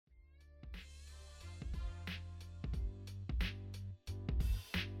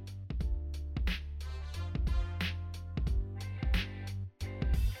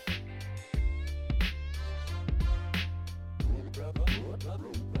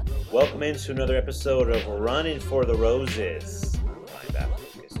Welcome into another episode of Running for the Roses. I'm back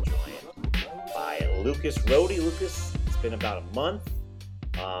with Lucas, joined by Lucas Rohde. Lucas, it's been about a month.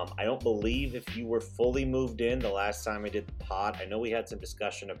 I don't believe if you were fully moved in the last time I did the pod. I know we had some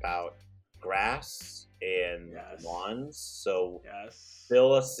discussion about grass and lawns. So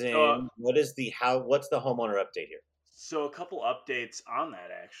fill us in. What's the homeowner update here? So a couple updates on that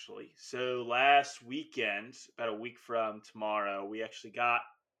actually. So last weekend, about a week from tomorrow, we actually got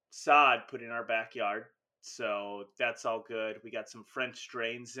sod put in our backyard. So that's all good. We got some French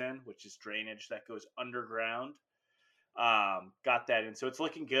drains in, which is drainage that goes underground. Got that in. So it's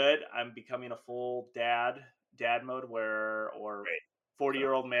looking good. I'm becoming a full dad mode or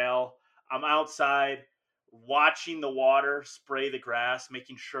 40-year-old male. I'm outside watching the water spray the grass,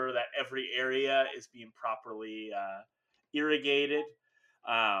 making sure that every area is being properly irrigated.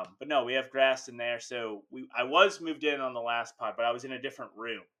 But no, we have grass in there. So I was moved in on the last pod, but I was in a different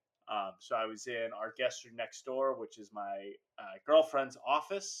room. So I was in our guest room next door, which is my girlfriend's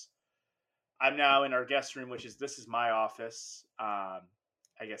office. I'm now in our guest room, this is my office. I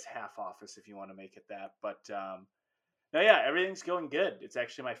guess half office if you want to make it that. But no, yeah, everything's going good. It's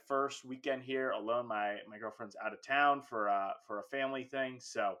actually my first weekend here alone. My girlfriend's out of town for a family thing,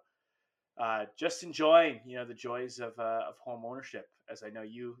 so just enjoying the joys of home ownership, as I know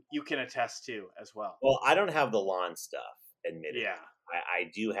you can attest to as well. Well, I don't have the lawn stuff, admittedly. Yeah,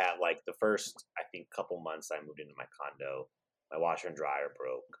 I do have, like, the first, I think, couple months I moved into my condo, my washer and dryer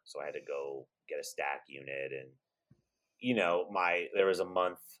broke, so I had to go get a stack unit, and there was a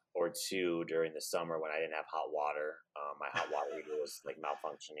month or two during the summer when I didn't have hot water. My hot water heater was like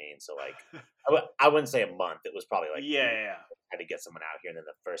malfunctioning, so like I wouldn't say a month. It was probably like yeah. I had to get someone out here, and then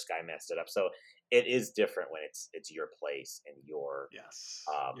the first guy messed it up. So it is different when it's your place and your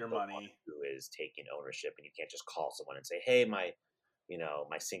money who is taking ownership, and you can't just call someone and say, "Hey, my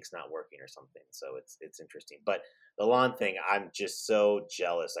sink's not working" or something. So it's interesting. But the lawn thing, I'm just so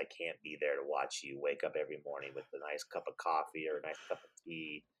jealous I can't be there to watch you wake up every morning with a nice cup of coffee or a nice cup of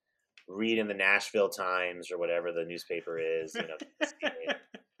tea, reading the Nashville Times or whatever the newspaper is,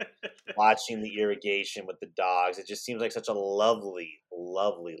 watching the irrigation with the dogs. It just seems like such a lovely,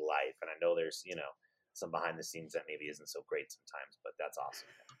 lovely life. And I know there's, some behind the scenes that maybe isn't so great sometimes, but that's awesome.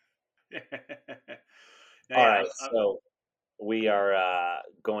 All right. So we are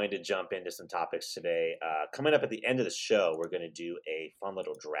going to jump into some topics today. Coming up at the end of the show, we're going to do a fun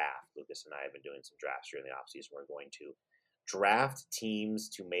little draft. Lucas and I have been doing some drafts during the offseason. We're going to draft teams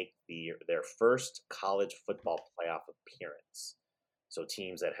to make their first college football playoff appearance. So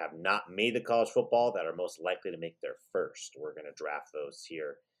teams that have not made the college football that are most likely to make their first. We're going to draft those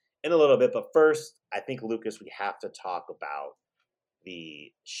here in a little bit. But first, I think, Lucas, we have to talk about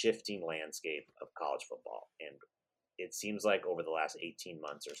the shifting landscape of college football. And it seems like over the last 18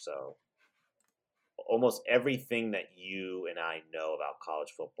 months or so, almost everything that you and I know about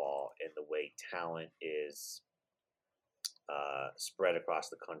college football and the way talent is spread across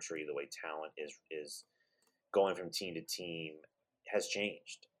the country, the way talent is going from team to team has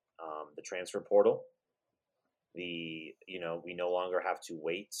changed. The transfer portal, we no longer have to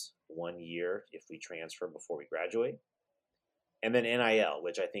wait 1 year if we transfer before we graduate. And then NIL,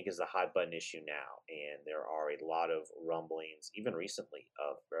 which I think is the hot button issue now. And there are a lot of rumblings, even recently,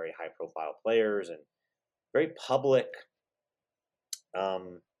 of very high profile players and very public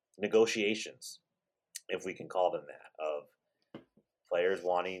negotiations, if we can call them that, of players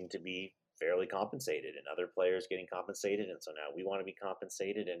wanting to be fairly compensated and other players getting compensated. And so now we want to be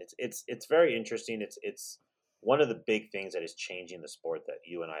compensated. And it's very interesting. It's one of the big things that is changing the sport that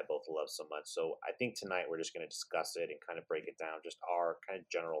you and I both love so much. So I think tonight we're just going to discuss it and kind of break it down, just our kind of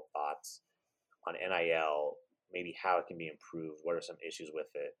general thoughts on NIL, maybe how it can be improved, what are some issues with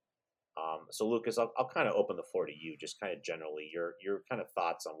it. So Lucas, I'll kind of open the floor to you, just kind of generally your kind of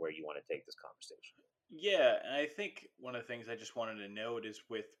thoughts on where you want to take this conversation. Yeah, and I think one of the things I just wanted to note is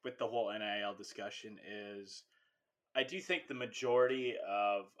with the whole NIL discussion is I do think the majority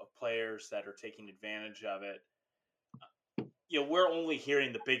of players that are taking advantage of it, we're only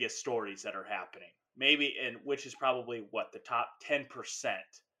hearing the biggest stories that are happening. Maybe, and which is probably what the top 10%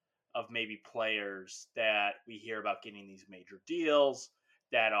 of maybe players that we hear about getting these major deals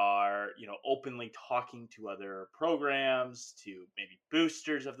that are, openly talking to other programs, to maybe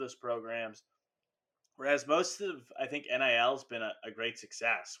boosters of those programs. Whereas most of, I think, NIL has been a great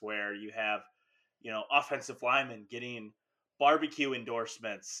success where you have, offensive linemen getting barbecue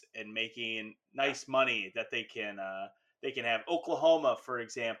endorsements and making nice money that they can have. Oklahoma, for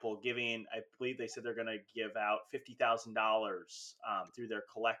example, giving, I believe they said they're going to give out $50,000 through their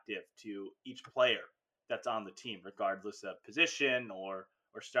collective to each player that's on the team, regardless of position or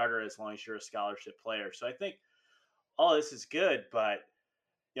or starter as long as you're a scholarship player. So I think all this is good, but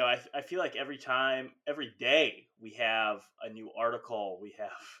I feel like every day we have a new article, we have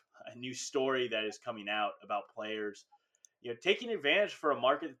a new story that is coming out about players, taking advantage for a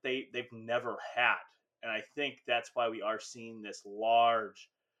market that they've never had. And I think that's why we are seeing this large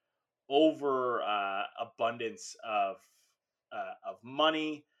over abundance of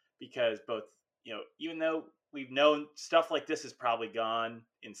money, because both, even though we've known stuff like this has probably gone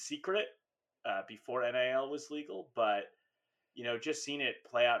in secret before NIL was legal, but just seeing it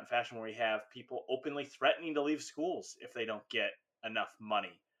play out in fashion where we have people openly threatening to leave schools if they don't get enough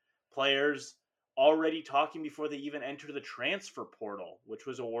money. Players already talking before they even enter the transfer portal, which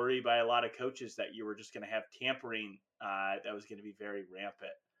was a worry by a lot of coaches that you were just going to have tampering that was going to be very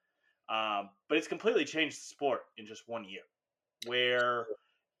rampant. But it's completely changed the sport in just 1 year, where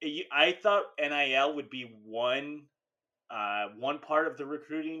I thought NIL would be one part of the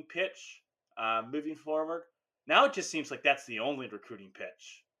recruiting pitch moving forward. Now it just seems like that's the only recruiting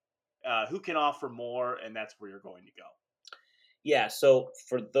pitch. Who can offer more, and that's where you're going to go. Yeah, so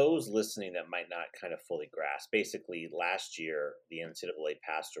for those listening that might not kind of fully grasp, basically last year the NCAA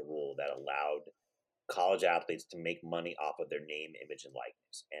passed a rule that allowed college athletes to make money off of their name, image, and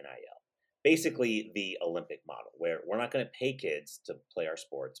likeness, NIL. Basically the Olympic model, where we're not going to pay kids to play our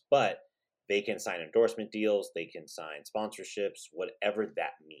sports, but they can sign endorsement deals, they can sign sponsorships, whatever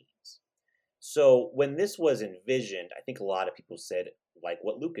that means. So when this was envisioned, I think a lot of people said, like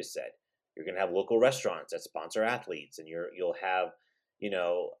what Lucas said, you're going to have local restaurants that sponsor athletes, and you'll have,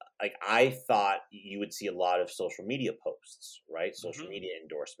 like I thought you would see a lot of social media posts, right? Social media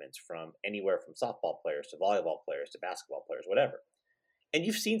endorsements from anywhere from softball players to volleyball players to basketball players, whatever. And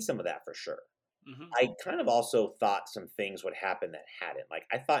you've seen some of that for sure. I kind of also thought some things would happen that hadn't. Like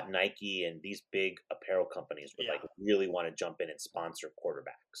I thought Nike and these big apparel companies would like really want to jump in and sponsor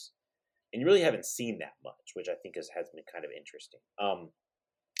quarterbacks. And you really haven't seen that much, which I think has been kind of interesting.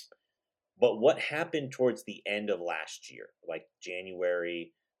 But what happened towards the end of last year, like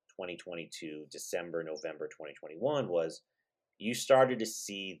January 2022, December, November 2021, was you started to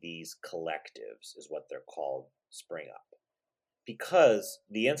see these collectives, is what they're called, spring up. Because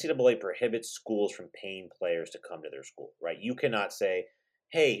the NCAA prohibits schools from paying players to come to their school, right? You cannot say,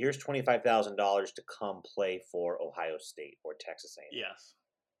 hey, here's $25,000 to come play for Ohio State or Texas A&M. Yes.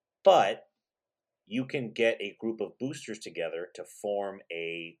 But you can get a group of boosters together to form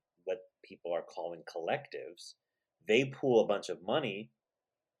what people are calling collectives. They pool a bunch of money,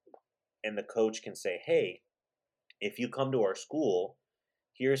 and the coach can say, hey, if you come to our school,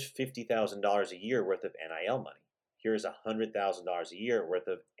 here's $50,000 a year worth of NIL money. Here's $100,000 a year worth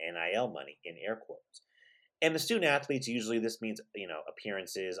of NIL money, in air quotes. And the student athletes, usually this means,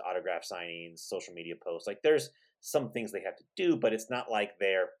 appearances, autograph signings, social media posts. Like there's some things they have to do, but it's not like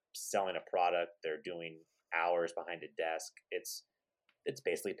they're selling a product. They're doing hours behind a desk. It's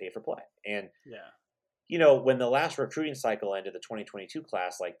basically pay for play. And, when the last recruiting cycle ended, the 2022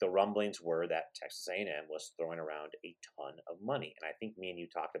 class, like the rumblings were that Texas A&M was throwing around a ton of money. And I think me and you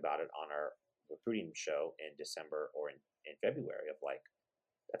talked about it on our recruiting show in December or in February of like,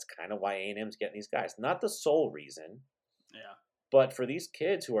 that's kind of why A&M's getting these guys. Not the sole reason. Yeah. But for these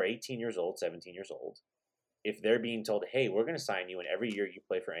kids who are 18 years old, 17 years old, if they're being told, hey, we're going to sign you and every year you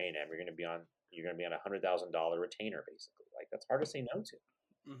play for A&M, you're going to be on a $100,000 retainer, basically. Like that's hard to say no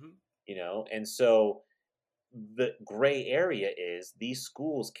to. And so the gray area is these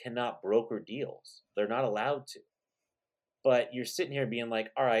schools cannot broker deals. They're not allowed to. But you're sitting here being like,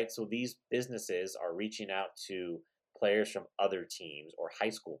 all right, so these businesses are reaching out to players from other teams or high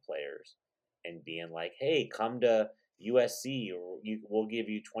school players and being like, hey, come to USC or we'll give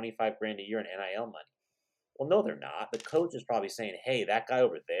you $25,000 a year in NIL money. Well, no, they're not. The coach is probably saying, hey, that guy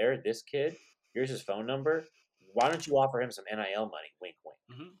over there, this kid, here's his phone number. Why don't you offer him some NIL money? Wink,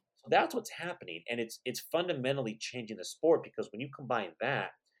 wink. So that's what's happening. And it's fundamentally changing the sport, because when you combine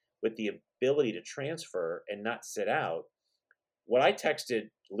that with the ability to transfer and not sit out, what I texted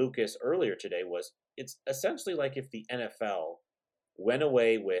Lucas earlier today was it's essentially like if the NFL went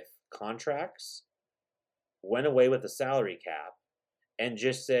away with contracts, went away with the salary cap, and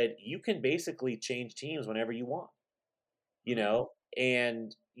just said, you can basically change teams whenever you want,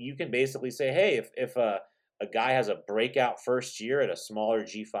 and you can basically say, hey, if a guy has a breakout first year at a smaller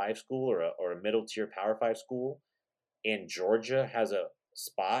G5 school or a middle tier Power 5 school, and Georgia has a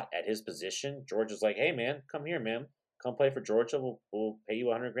spot at his position, Georgia's like, hey, man, come here, man. Come play for Georgia. We'll pay you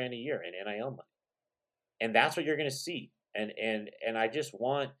 $100,000 a year in NIL money. And that's what you're going to see. And I just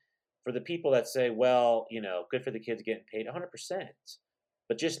want, for the people that say, well, good for the kids getting paid, 100%.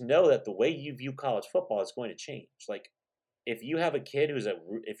 But just know that the way you view college football is going to change. Like if you have a kid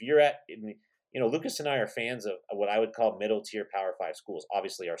if you're at, Lucas and I are fans of what I would call middle tier Power Five schools.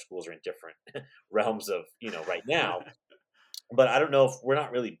 Obviously, our schools are in different realms of, right now, but I don't know if we're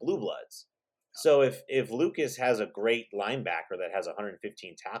not really blue bloods. So if Lucas has a great linebacker that has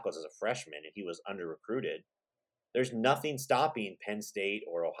 115 tackles as a freshman and he was under recruited, there's nothing stopping Penn State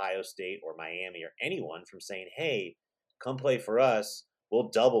or Ohio State or Miami or anyone from saying, "Hey, come play for us. We'll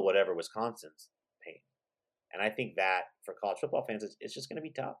double whatever Wisconsin's paying." And I think that for college football fans, it's just going to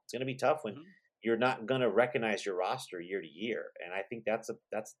be tough. It's going to be tough when you're not going to recognize your roster year to year, and I think that's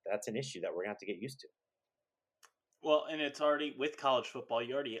an issue that we're going to have to get used to. Well, and it's already with college football.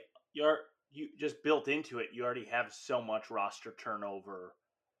 You just built into it. You already have so much roster turnover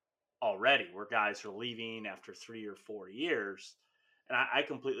already, where guys are leaving after 3 or 4 years. And I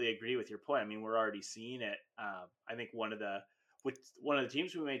completely agree with your point. I mean, we're already seeing it. I think one of the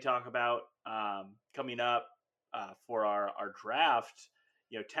teams we may talk about coming up for our draft,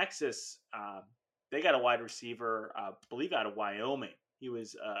 Texas, they got a wide receiver, I believe out of Wyoming. He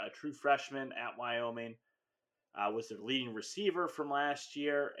was a true freshman at Wyoming. Was their leading receiver from last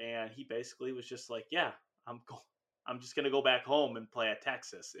year, and he basically was just like, "Yeah, I'm just going to go back home and play at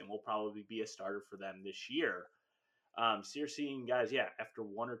Texas, and we'll probably be a starter for them this year." So you're seeing guys, after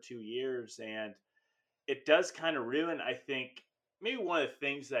 1 or 2 years, and it does kind of ruin, I think, maybe one of the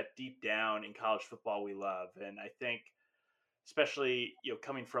things that deep down in college football we love, and I think especially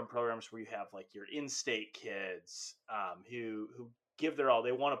coming from programs where you have like your in-state kids who give their all.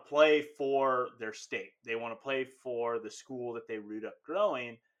 They want to play for their state. They want to play for the school that they root up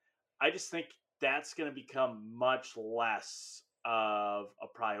growing. I just think that's going to become much less of a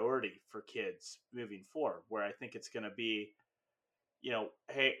priority for kids moving forward, where I think it's going to be,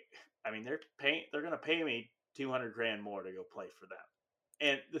 hey, I mean, they're going to pay me 200 grand more to go play for them.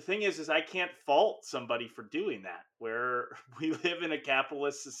 And the thing is I can't fault somebody for doing that, where we live in a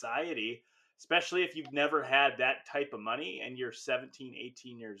capitalist society, especially if you've never had that type of money and you're 17,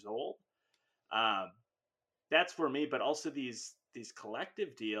 18 years old. That's for me, but also these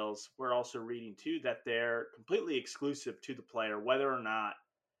collective deals, we're also reading too that they're completely exclusive to the player, whether or not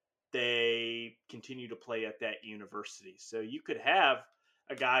they continue to play at that university. So you could have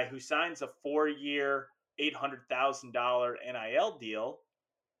a guy who signs a 4-year, $800,000 NIL deal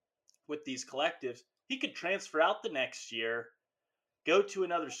with these collectives. He could transfer out the next year, go to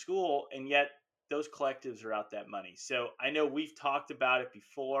another school, and yet those collectives are out that money. So I know we've talked about it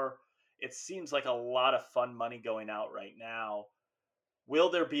before. It seems like a lot of fun money going out right now. Will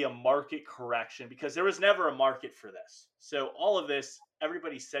there be a market correction? Because there was never a market for this. So all of this,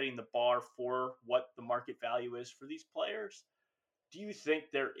 everybody's setting the bar for what the market value is for these players. Do you think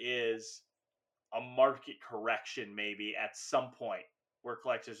there is a market correction maybe at some point where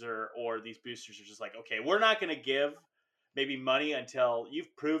collectors or these boosters are just like, okay, we're not going to give maybe money until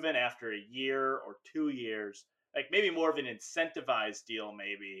you've proven after a year or 2 years, like maybe more of an incentivized deal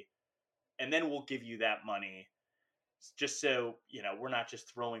maybe, and then we'll give you that money just so, we're not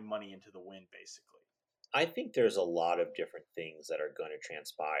just throwing money into the wind, basically. I think there's a lot of different things that are going to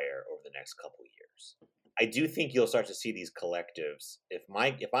transpire over the next couple of years. I do think you'll start to see these collectives. If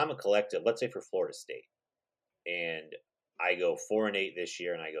I'm a collective, let's say for Florida State, and I go 4-8 this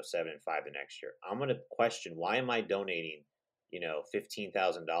year and I go 7-5 the next year, I'm going to question, why am I donating,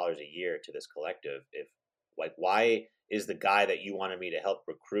 $15,000 a year to this collective? If why is the guy that you wanted me to help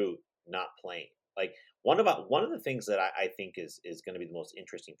recruit not playing? Like one of the things that I think is going to be the most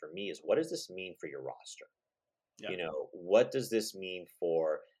interesting for me is, what does this mean for your roster? Yeah. What does this mean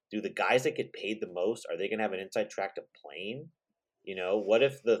for, do the guys that get paid the most, are they going to have an inside track to playing? What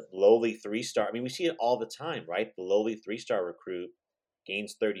if the lowly 3-star, I mean, we see it all the time, right? The lowly 3-star recruit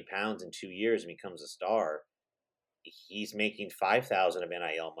gains 30 pounds in 2 years and becomes a star. He's making $5,000 of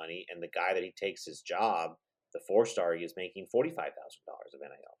NIL money, and the guy that he takes his job, the 4-star, he is making $45,000 of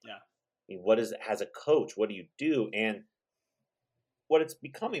NIL. Yeah. I mean, as a coach, what do you do? And what it's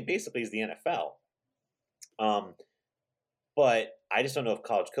becoming basically is the NFL. But I just don't know if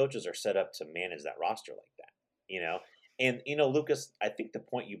college coaches are set up to manage that roster like that, And, Lucas, I think the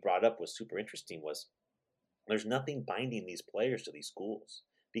point you brought up was super interesting, was there's nothing binding these players to these schools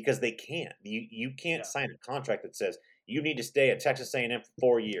because they can't. You can't sign a contract that says you need to stay at Texas A&M for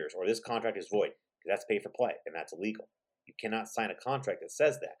 4 years or this contract is void, because that's pay for play, and that's illegal. You cannot sign a contract that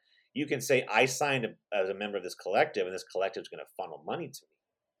says that. You can say, I signed as a member of this collective, and this collective is going to funnel money to me.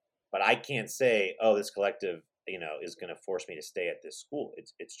 But I can't say, oh, this collective, is going to force me to stay at this school.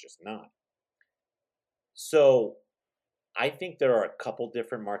 It's just not. So I think there are a couple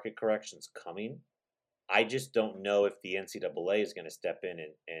different market corrections coming. I just don't know if the NCAA is going to step in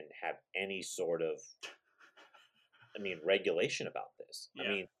and have any sort of regulation about this. Yeah. I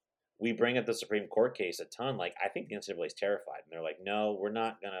mean, we bring up the Supreme Court case a ton. Like, I think the NCAA is terrified, and they're like, no, we're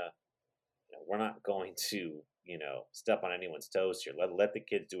not gonna, we're not going to, step on anyone's toes here. Let the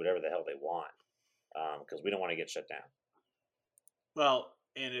kids do whatever the hell they want, because we don't want to get shut down. Well,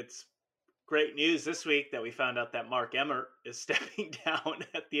 and it's great news this week that we found out that Mark Emmert is stepping down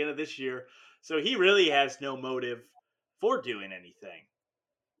at the end of this year. So he really has no motive for doing anything,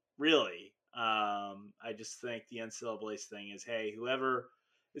 really. I just think the NCAA's thing is, hey, whoever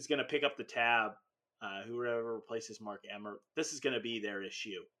is going to pick up the tab, whoever replaces Mark Emmert, this is going to be their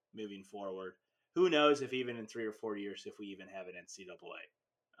issue moving forward. Who knows if even in 3 or 4 years, if we even have an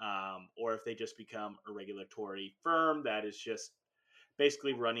NCAA, or if they just become a regulatory firm that is just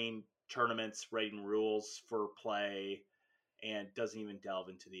basically running tournaments, writing rules for play, and doesn't even delve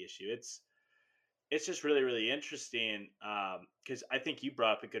into the issue. It's just really, really interesting, because I think you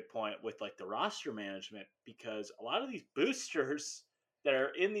brought up a good point with like the roster management, because a lot of these boosters that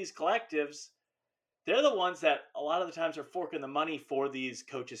are in these collectives, they're the ones that a lot of the times are forking the money for these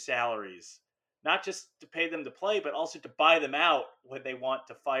coaches' salaries, not just to pay them to play, but also to buy them out when they want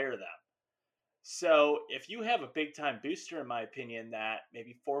to fire them. So if you have a big time booster, in my opinion, that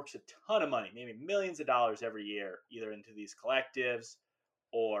maybe forks a ton of money, maybe millions of dollars every year, either into these collectives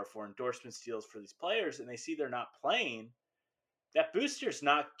or for endorsement deals for these players, and they see they're not playing, that booster's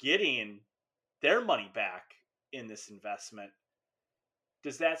not getting their money back in this investment.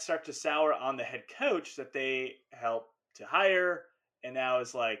 Does that start to sour on the head coach that they help to hire? And now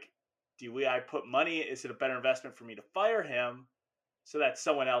is like, I put money? Is it a better investment for me to fire him so that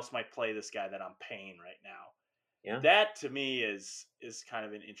someone else might play this guy that I'm paying right now? Yeah. That to me is kind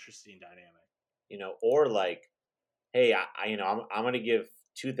of an interesting dynamic. Or like, hey, I'm going to give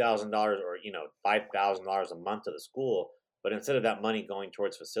 $2,000 or $5,000 a month to the school, but instead of that money going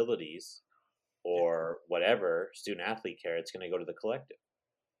towards facilities or whatever student athlete care, it's going to go to the collective.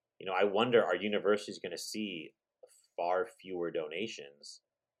 I wonder, are universities going to see far fewer donations?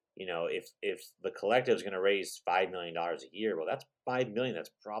 If the collective is going to raise $5 million a year, well, that's $5 million.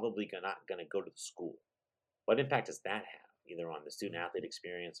 That's probably not going to go to the school. What impact does that have, either on the student athlete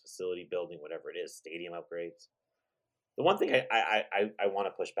experience, facility building, whatever it is, stadium upgrades? The one thing I want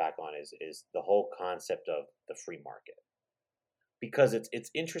to push back on is the whole concept of the free market, because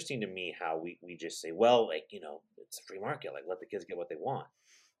it's interesting to me how we just say, well, like, it's a free market, like let the kids get what they want,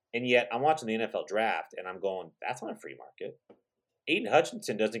 and yet I'm watching the NFL draft and I'm going, that's not a free market. Aiden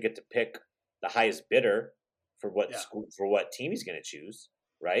Hutchinson doesn't get to pick the highest bidder for what school, for what team he's going to choose,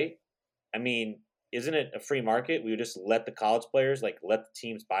 right? I mean, isn't it a free market? We would just let the college players, like let the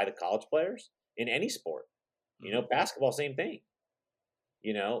teams buy the college players in any sport. Basketball, same thing.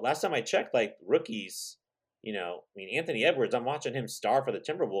 Last time I checked, like rookies, Anthony Edwards, I'm watching him star for the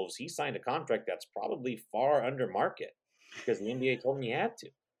Timberwolves. He signed a contract that's probably far under market because the NBA told him he had to.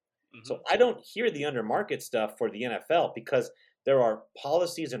 Mm-hmm. So I don't hear the under market stuff for the NFL because there are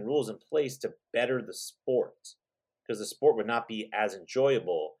policies and rules in place to better the sport, because the sport would not be as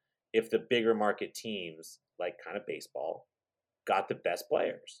enjoyable if the bigger market teams, like kind of baseball, got the best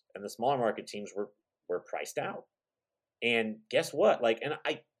players and the smaller market teams were priced out. And guess what? Like, and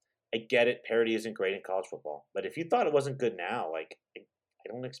I get it. Parity isn't great in college football, but if you thought it wasn't good now, like I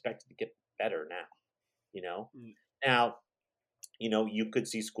don't expect it to get better now, Now, you could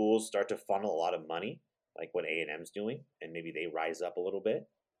see schools start to funnel a lot of money, like what A&M's doing, and maybe they rise up a little bit,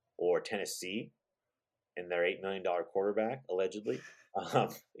 or Tennessee and their $8 million quarterback, allegedly,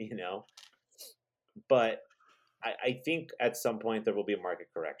 but I think at some point there will be a market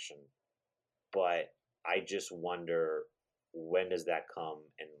correction, but I just wonder, when does that come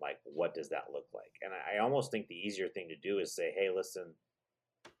and like what does that look like? And I almost think the easier thing to do is say, hey, listen,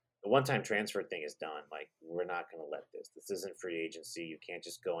 the one-time transfer thing is done. Like, we're not going to let this isn't free agency. You can't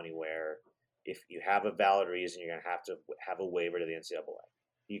just go anywhere. If you have a valid reason, you're going to have a waiver to the NCAA.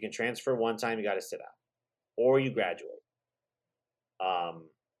 You can transfer one time, you got to sit out, or you graduate.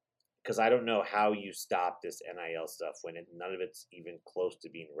 Because I don't know how you stop this NIL stuff when none of it's even close to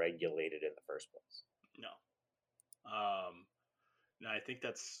being regulated in the first place. No. No, I think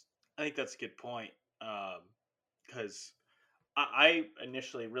that's a good point. Because I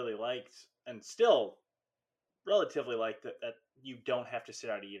initially really liked, and still relatively like, that you don't have to sit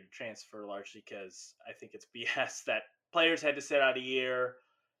out a year to transfer, largely because I think it's BS that players had to sit out a year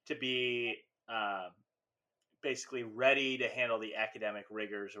to be basically ready to handle the academic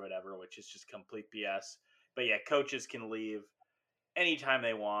rigors or whatever, which is just complete BS. But yeah, coaches can leave anytime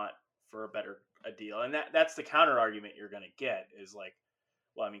they want for a deal. And that's the counter argument you're going to get is like,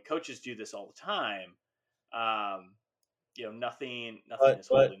 well, I mean, coaches do this all the time. Nothing is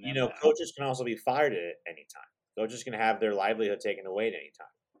holding them back. Coaches can also be fired at any time. Coaches can have their livelihood taken away at any time.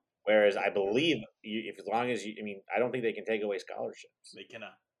 Whereas I believe if as long as I don't think they can take away scholarships. They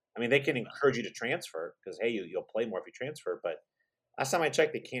cannot. I mean, they can encourage you to transfer because hey, you'll play more if you transfer. But last time I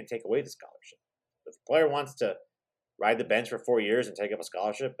checked, they can't take away the scholarship. If a player wants to ride the bench for 4 years and take up a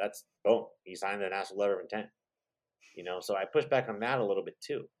scholarship, that's boom. He signed the national letter of intent. So I push back on that a little bit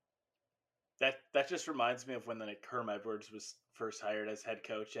too. That just reminds me of when Herm Edwards was first hired as head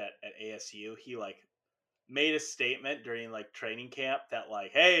coach at ASU. He made a statement during training camp that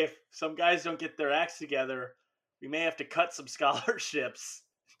hey, if some guys don't get their acts together, we may have to cut some scholarships.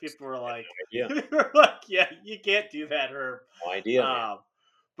 People were like, yeah, yeah, you can't do that, Herm. No idea.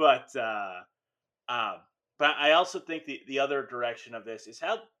 But I also think the other direction of this is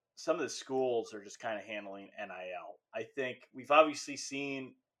how some of the schools are just kind of handling NIL. I think we've obviously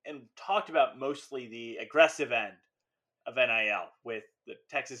seen and talked about mostly the aggressive end of NIL with the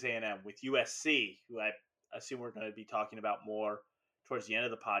Texas A&M, with USC, who I assume we're going to be talking about more towards the end of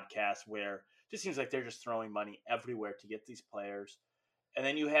the podcast, where it just seems like they're just throwing money everywhere to get these players. And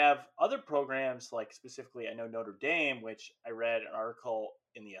then you have other programs like specifically, I know Notre Dame, which I read an article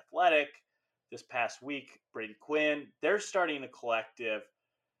in The Athletic this past week, Brady Quinn, they're starting a collective.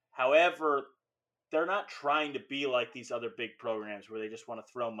 However, they're not trying to be like these other big programs where they just want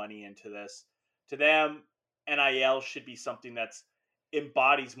to throw money into this. To them, NIL should be something that's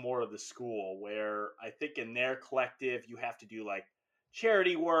embodies more of the school, where I think in their collective, you have to do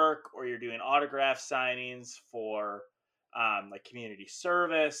charity work, or you're doing autograph signings for community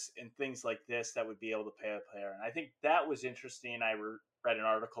service and things like this that would be able to pay a player. And I think that was interesting. I read an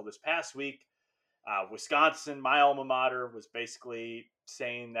article this past week. Wisconsin, my alma mater, was basically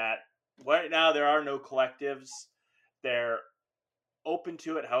saying that right now there are no collectives. They're open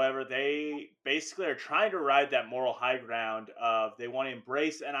to it. However, they basically are trying to ride that moral high ground of they want to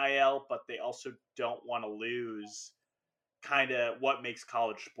embrace NIL, but they also don't want to lose kind of what makes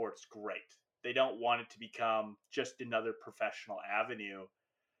college sports great. They don't want it to become just another professional avenue.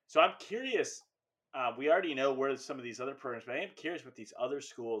 So I'm curious. We already know where some of these other programs, but I am curious with these other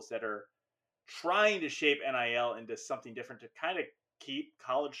schools that are trying to shape NIL into something different to kind of keep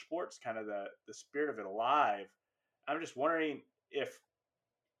college sports, kind of the spirit of it alive. I'm just wondering if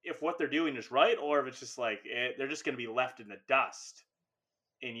what they're doing is right, or if it's just they're just going to be left in the dust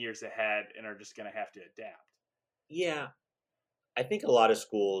in years ahead and are just going to have to adapt. Yeah, I think a lot of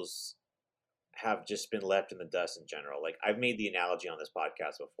schools have just been left in the dust in general. I've made the analogy on this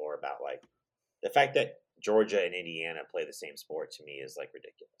podcast before about the fact that Georgia and Indiana play the same sport to me is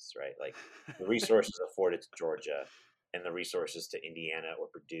ridiculous, right? The resources afforded to Georgia and the resources to Indiana or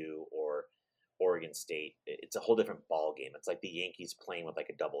Purdue or Oregon State, it's a whole different ball game. It's like the Yankees playing with a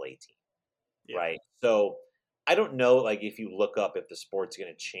double A team, yeah. Right? So I don't know, if you look up if the sport's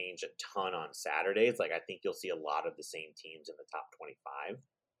going to change a ton on Saturdays, I think you'll see a lot of the same teams in the top 25.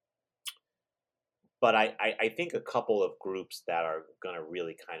 But I think a couple of groups that are going to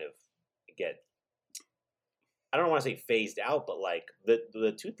really kind of get, I don't want to say phased out, but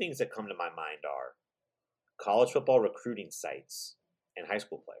the two things that come to my mind are college football recruiting sites and high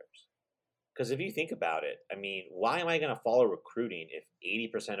school players. Because if you think about it, I mean, why am I going to follow recruiting if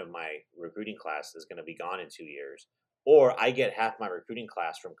 80% of my recruiting class is going to be gone in 2 years? Or I get half my recruiting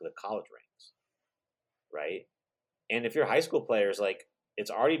class from the college ranks, right? And if you're high school players, it's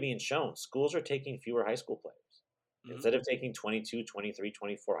already being shown. Schools are taking fewer high school players. Mm-hmm. Instead of taking 22, 23,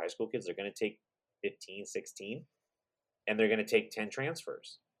 24 high school kids, they're going to take 15, 16, and they're going to take 10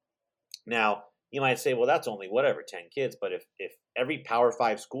 transfers. Now, you might say, well, that's only 10 kids. But if every Power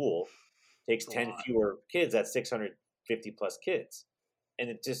 5 school takes 10 fewer kids, that's 650 plus kids. And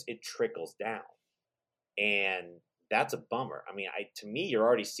it trickles down. And that's a bummer. I mean, to me, you're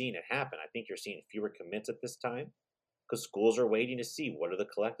already seeing it happen. I think you're seeing fewer commits at this time because schools are waiting to see what do the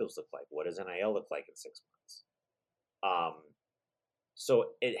collectives look like? What does NIL look like in 6 months?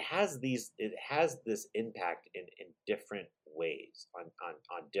 So it has this impact in different ways on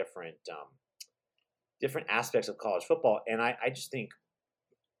different aspects of college football. And I just think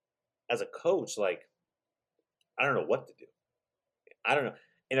as a coach, I don't know what to do. I don't know.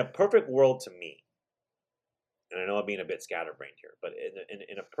 In a perfect world to me, and I know I'm being a bit scatterbrained here, but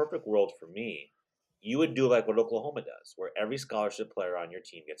in a perfect world for me, you would do what Oklahoma does, where every scholarship player on your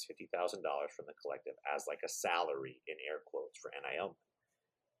team gets $50,000 from the collective as a salary, in air quotes, for NIL.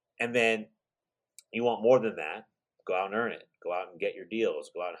 And then you want more than that, go out and earn it. Go out and get your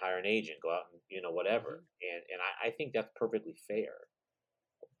deals. Go out and hire an agent. Go out and, whatever. Mm-hmm. And I think that's perfectly fair.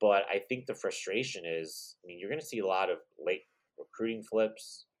 But I think the frustration is, I mean, you're going to see a lot of late recruiting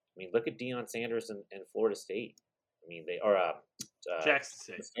flips. I mean, look at Deion Sanders and Florida State. I mean, they are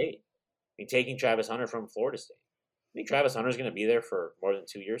Jackson State. I mean, taking Travis Hunter from Florida State. think Travis Hunter's going to be there for more than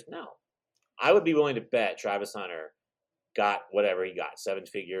 2 years? No. I would be willing to bet Travis Hunter got whatever he got, 7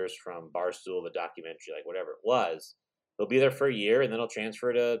 figures from Barstool, the documentary, like whatever it was. He'll be there for a year, and then he'll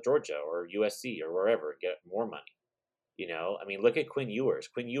transfer to Georgia or USC or wherever and get more money. I mean, look at Quinn Ewers.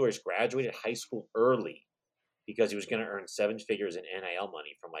 Quinn Ewers graduated high school early because he was going to earn 7 figures in NIL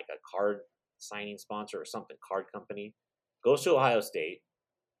money from like a card signing sponsor or something, card company. Goes to Ohio State,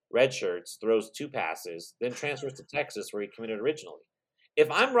 redshirts, throws 2 passes, then transfers to Texas where he committed originally. If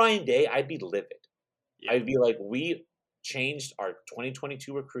I'm Ryan Day, I'd be livid. Yeah. I'd be like, we changed our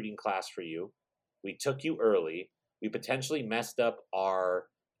 2022 recruiting class for you. We took you early. We potentially messed up our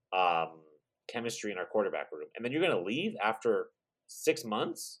chemistry in our quarterback room. And then you're going to leave after 6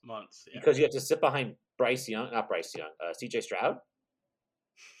 months? Yeah. Because you have to sit behind CJ Stroud?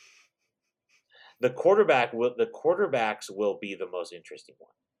 The quarterbacks will be the most interesting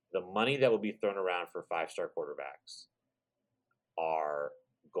one. The money that will be thrown around for 5-star quarterbacks are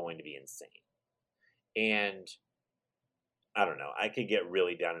going to be insane. And I don't know. I could get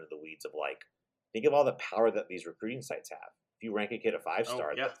really down into the weeds of like, think of all the power that these recruiting sites have. If you rank a kid a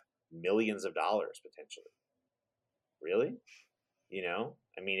 5-star, that's millions of dollars potentially. Really?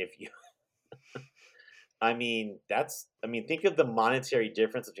 I mean, if you, think of the monetary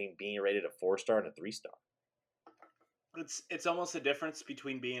difference between being rated a 4-star and a 3-star. It's almost the difference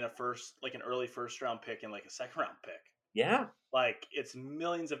between being an early first round pick and like a second round pick. Yeah. Like it's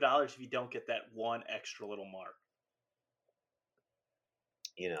millions of dollars if you don't get that one extra little mark.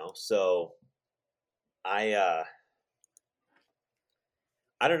 So I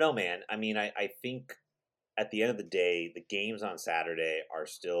don't know, man. I mean, I think at the end of the day, the games on Saturday are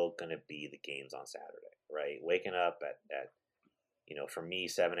still going to be the games on Saturday, right? Waking up at for me,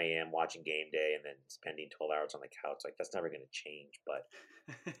 7 a.m. watching game day and then spending 12 hours on the couch, like that's never going to change. But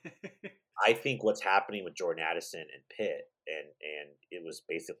I think what's happening with Jordan Addison and Pitt, and it was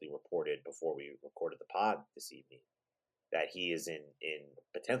basically reported before we recorded the pod this evening, that he is in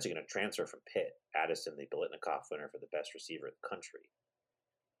potentially going to transfer from Pitt. Addison, the Biletnikoff winner for the best receiver in the country,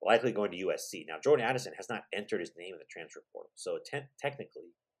 likely going to USC. Now, Jordan Addison has not entered his name in the transfer portal, so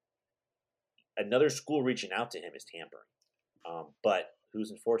technically, another school reaching out to him is tampering. But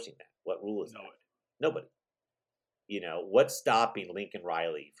who's enforcing that? What rule is that? Nobody. What's stopping Lincoln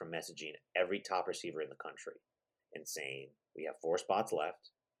Riley from messaging every top receiver in the country and saying, we have 4 spots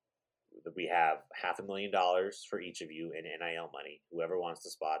left. We have $500,000 for each of you in NIL money. Whoever wants the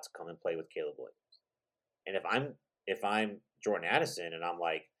spots, come and play with Caleb Williams. And if I'm Jordan Addison and I'm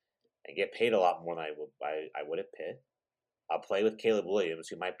like, I get paid a lot more than I would at Pitt, I'll play with Caleb Williams,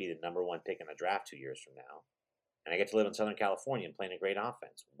 who might be the number 1 pick in the draft 2 years from now. And I get to live in Southern California and play in a great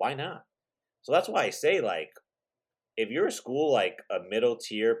offense. Why not? So that's why I say, like, if you're a school like a middle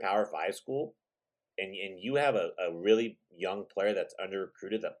tier Power 5 school, and you have a really young player that's under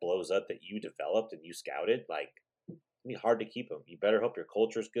recruited that blows up that you developed and you scouted, like, it's gonna be hard to keep him. You better hope your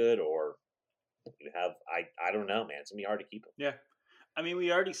culture's good, or you have I don't know, man. It's gonna be hard to keep him. Yeah, I mean,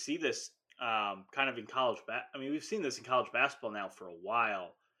 we already see this kind of in college. We've seen this in college basketball now for a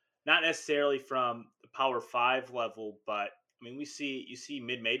while. Not necessarily from the Power 5 level, but I mean, you see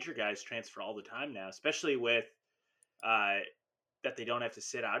mid-major guys transfer all the time now, especially with that they don't have to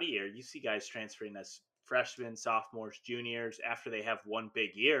sit out a year. You see guys transferring as freshmen, sophomores, juniors after they have one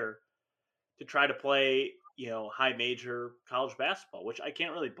big year to try to play, high major college basketball, which I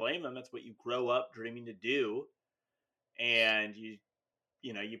can't really blame them. That's what you grow up dreaming to do, and you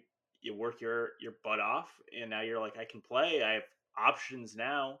work your butt off, and now you're like, I can play. I have options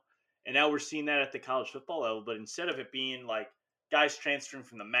now. And now we're seeing that at the college football level, but instead of it being like guys transferring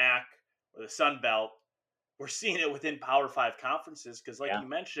from the MAC or the Sun Belt, we're seeing it within Power 5 conferences because, like you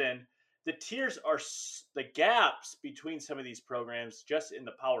mentioned, the tiers are the gaps between some of these programs just in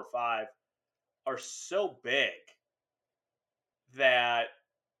the Power 5 are so big that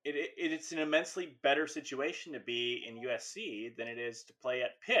it's an immensely better situation to be in USC than it is to play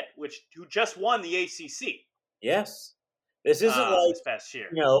at Pitt, who just won the ACC. Yes. This isn't like this past year.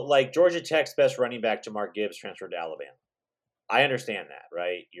 Like Georgia Tech's best running back, Jamar Gibbs, transferred to Alabama. I understand that,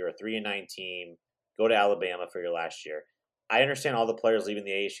 right? You're a 3-9 team. Go to Alabama for your last year. I understand all the players leaving the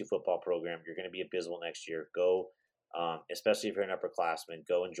ASU football program. You're going to be abysmal next year. Go, especially if you're an upperclassman,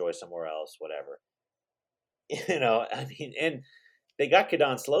 go enjoy somewhere else, whatever. And they got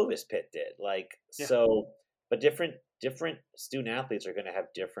Kadon Slovis, Pitt did. So, but different student athletes are going to have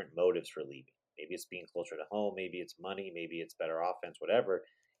different motives for leaving. Maybe it's being closer to home. Maybe it's money. Maybe it's better offense, whatever.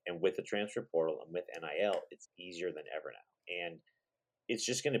 And with the transfer portal and with NIL, it's easier than ever now. And it's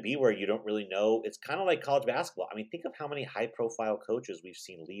just going to be where you don't really know. It's kind of like college basketball. I mean, think of how many high-profile coaches we've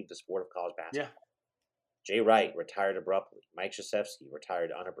seen leave the sport of college basketball. Jay Wright retired abruptly. Mike Krzyzewski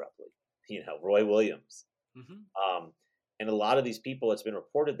retired unabruptly. Roy Williams. Mm-hmm. And a lot of these people, it's been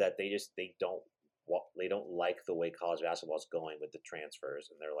reported that they don't like the way college basketball is going with the transfers,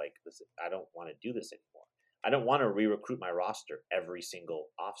 and they're like, "Listen, I don't want to do this anymore. I don't want to re-recruit my roster every single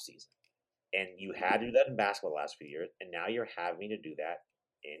offseason." And you had to do that in basketball the last few years, and now you're having to do that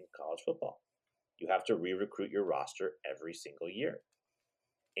in college football. You have to re-recruit your roster every single year.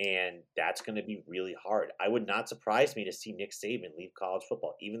 And that's going to be really hard. I would not surprise me to see Nick Saban leave college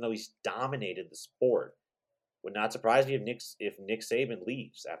football, even though he's dominated the sport. Would not surprise me if Nick Saban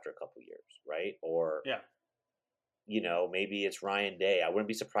leaves after a couple years, right? Or yeah, maybe it's Ryan Day. I wouldn't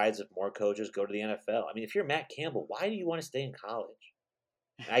be surprised if more coaches go to the NFL. I mean, if you're Matt Campbell, why do you want to stay in college?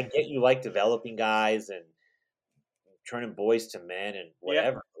 And I get you like developing guys and turning boys to men and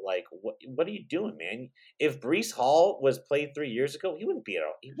whatever. Yeah. Like, what are you doing, man? If Breece Hall was played 3 years ago, he wouldn't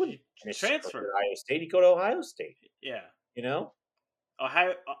transfer Ohio State. He'd go to Ohio State. Yeah,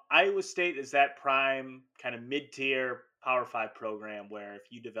 Iowa State is that prime kind of mid-tier Power 5 program where if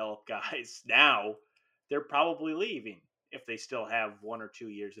you develop guys now, they're probably leaving if they still have 1 or 2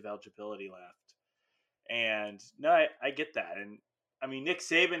 years of eligibility left. And no, I get that. And I mean, Nick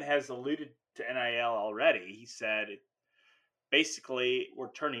Saban has alluded to NIL already. He said, basically,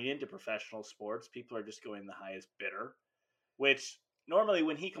 we're turning into professional sports. People are just going the highest bidder, which normally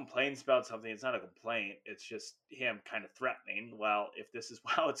when he complains about something, it's not a complaint. It's just him kind of threatening, well, if this is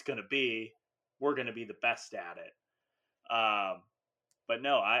how it's going to be, we're going to be the best at it. But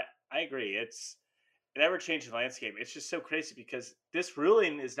no, I agree. It's an ever-changing landscape. It's just so crazy because this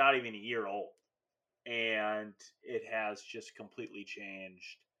ruling is not even a year old. And it has just completely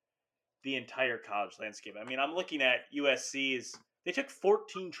changed the entire college landscape. I mean, I'm looking at USC's, they took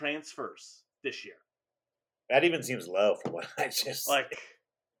 14 transfers this year. That even seems low for what I just like.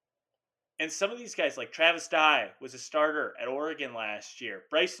 And some of these guys, like Travis Dye, was a starter at Oregon last year.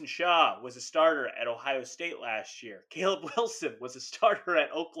 Bryson Shaw was a starter at Ohio State last year. Caleb Wilson was a starter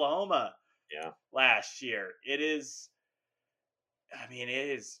at Oklahoma last year. It is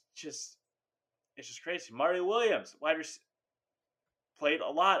just, it's just crazy. Mario Williams, played a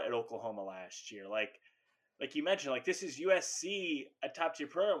lot at Oklahoma last year. Like you mentioned, like this is USC, a top tier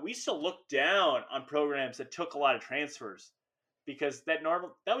program. We still look down on programs that took a lot of transfers because that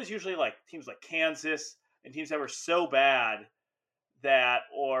was usually like teams like Kansas and teams that were so bad that,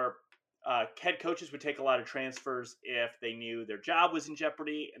 or head coaches would take a lot of transfers if they knew their job was in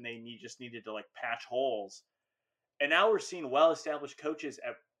jeopardy and they just needed to like patch holes. And now we're seeing well-established coaches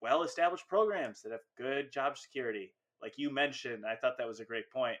at well-established programs that have good job security. Like you mentioned, I thought that was a great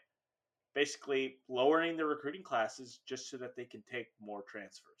point. Basically lowering the recruiting classes just so that they can take more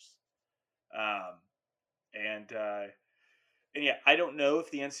transfers. And yeah, I don't know if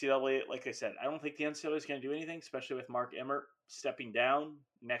the NCAA, like I said, I don't think the NCAA is going to do anything, especially with Mark Emmert stepping down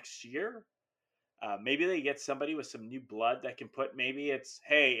next year. Maybe they get somebody with some new blood that can maybe it's,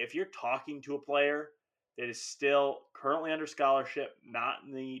 hey, if you're talking to a player that is still currently under scholarship, not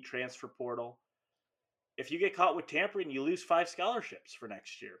in the transfer portal, if you get caught with tampering, you lose 5 scholarships for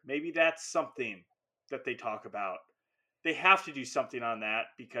next year. Maybe that's something that they talk about. They have to do something on that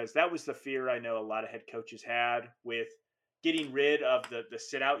because that was the fear I know a lot of head coaches had with getting rid of the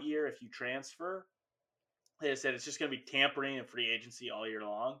sit-out year if you transfer. They said it's just going to be tampering and free agency all year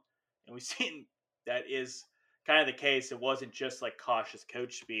long. And we've seen that is kind of the case. It wasn't just like cautious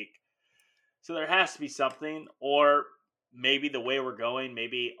coach speak. So there has to be something, or maybe the way we're going,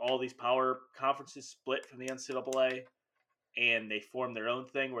 maybe all these power conferences split from the NCAA and they form their own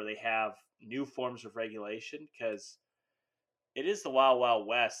thing where they have new forms of regulation because it is the wild, wild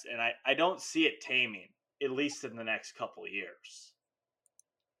west. And I don't see it taming, at least in the next couple of years.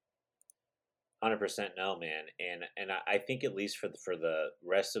 100% no, man. And I think at least for the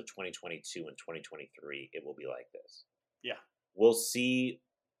rest of 2022 and 2023, it will be like this. Yeah. We'll see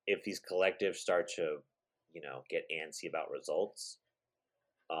if these collectives start to, get antsy about results.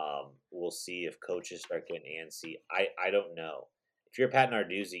 We'll see if coaches start getting antsy. I don't know. If you're Pat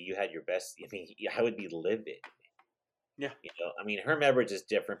Narduzzi, you had your best. I mean, I would be livid. Yeah. I mean, Herm Edwards is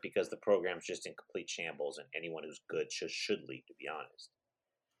different because the program's just in complete shambles, and anyone who's good should leave, to be honest.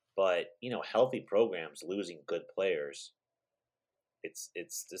 But healthy programs losing good players, it's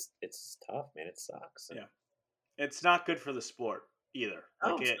tough, man. It sucks. Yeah, it's not good for the sport either.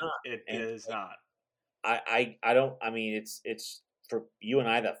 No, it's not. It is not. I don't. I mean, it's for you and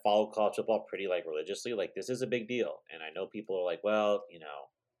I that follow college football pretty religiously. Like, this is a big deal, and I know people are like, well,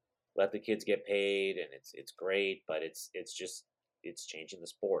 let the kids get paid, and it's great, but it's changing the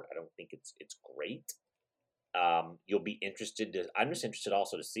sport. I don't think it's great. You'll be interested I'm just interested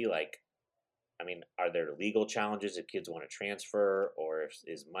also to see I mean, are there legal challenges if kids want to transfer, or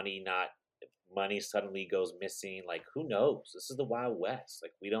is money not money suddenly goes missing? Like, who knows? This is the Wild West.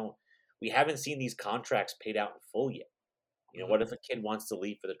 Like, we haven't seen these contracts paid out in full yet. Mhm. What if a kid wants to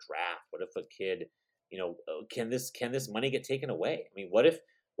leave for the draft? What if a kid, can this money get taken away? I mean, what if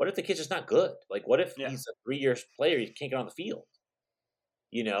the kid's just not good? Like, what if Yeah. he's a 3 year player, he can't get on the field?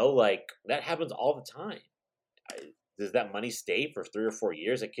 Like that happens all the time. Does that money stay for 3 or 4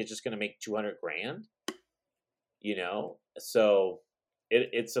 years? A kid's just going to make 200 grand. So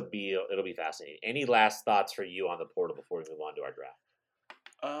it'll be fascinating. Any last thoughts for you on the portal before we move on to our draft?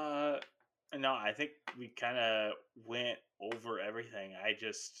 Uh, no, I think we kind of went over everything.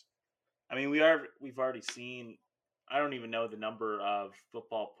 I mean, we've already seen. I don't even know the number of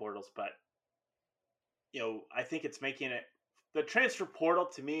football portals, but I think it's making it the transfer portal.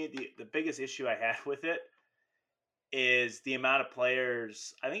 To me, the biggest issue I had with it is the amount of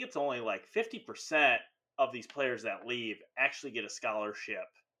players. I think it's only like 50% of these players that leave actually get a scholarship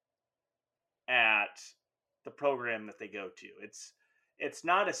at the program that they go to. It's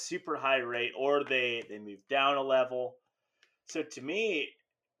not a super high rate, or they move down a level. So to me,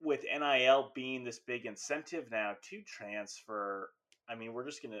 with NIL being this big incentive now to transfer, I mean, we're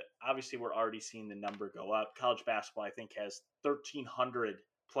just gonna obviously we're already seeing the number go up. College basketball, I think, has 1,300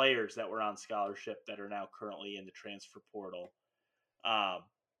 players that were on scholarship that are now currently in the transfer portal. Um,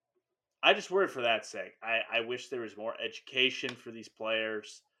 I just worry for that sake. I wish there was more education for these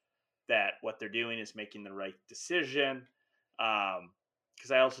players that what they're doing is making the right decision.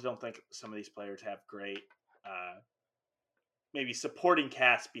 Because I also don't think some of these players have great, maybe supporting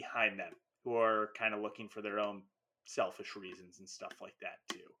casts behind them who are kind of looking for their own selfish reasons and stuff like that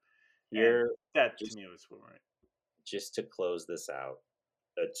too. And Here, that to just me was right. just to close this out,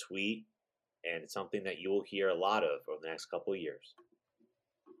 a tweet and something that you will hear a lot of over the next couple of years.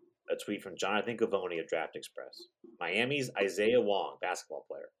 A tweet from Jonathan Gavoni of Draft Express. Miami's Isaiah Wong, basketball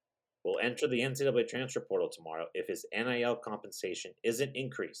player, will enter the NCAA transfer portal tomorrow if his NIL compensation isn't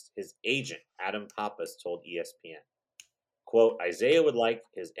increased, his agent, Adam Pappas, told ESPN. Quote, Isaiah would like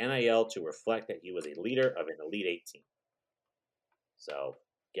his NIL to reflect that he was a leader of an Elite 8 team. So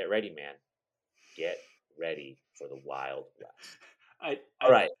get ready, man. Get ready for the Wild West.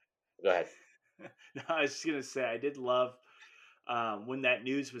 All right, go ahead. No, I was just gonna say I did love when that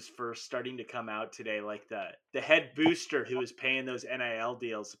news was first starting to come out today. Like the head booster who was paying those NIL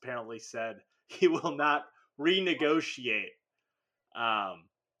deals apparently said he will not renegotiate um,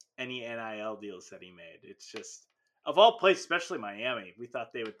 any NIL deals that he made. It's just of all places, especially Miami, we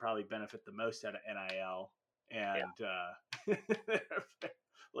thought they would probably benefit the most out of NIL, Yeah. and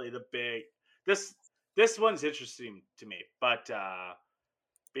really the big this one's interesting to me, but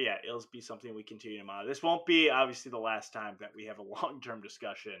yeah, it'll be something we continue to monitor. This won't be obviously the last time that we have a long term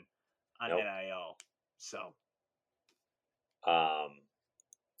discussion on Nope. NIL. So,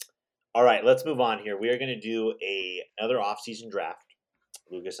 All right, let's move on here. We are going to do another off-season draft.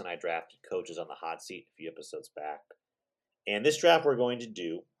 Lucas and I drafted coaches on the hot seat a few episodes back. And this draft we're going to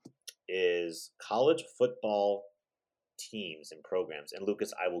do is college football teams and programs. And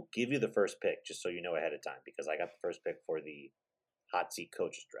Lucas, I will give you the first pick just so you know ahead of time because I got the first pick for the hot seat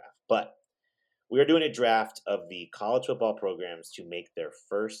coaches draft. But we are doing a draft of the college football programs to make their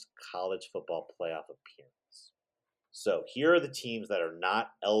first college football playoff appearance. So here are the teams that are not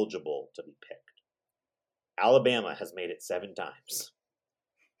eligible to be picked. Alabama has made it 7 times.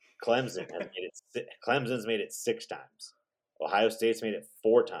 Clemson's made it 6 times. Ohio State's made it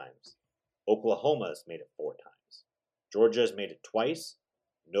 4 times. Oklahoma's made it 4 times. Georgia's made it twice.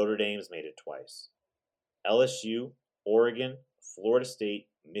 Notre Dame's made it twice. LSU, Oregon, Florida State,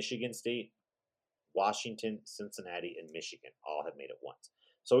 Michigan State, Washington, Cincinnati, and Michigan all have made it once.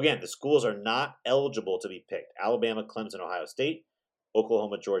 So again, the schools are not eligible to be picked. Alabama, Clemson, Ohio State,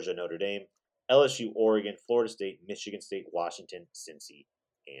 Oklahoma, Georgia, Notre Dame, LSU, Oregon, Florida State, Michigan State, Washington, Cincy,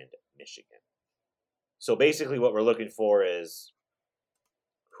 and Michigan. So basically what we're looking for is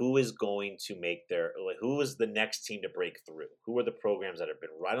who is going to make who is the next team to break through? Who are the programs that have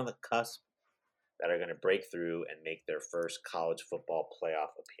been right on the cusp that are going to break through and make their first college football playoff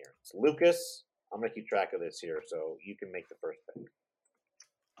appearance? Lucas, I'm going to keep track of this here, so you can make the first pick.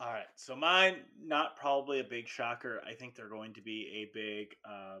 all right. So mine, not probably a big shocker. I think they're going to be a big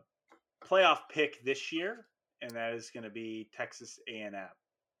playoff pick this year, and that is going to be Texas A&M.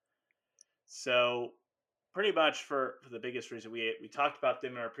 So pretty much for the biggest reason we talked about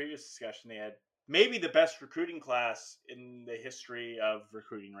them in our previous discussion, they had maybe the best recruiting class in the history of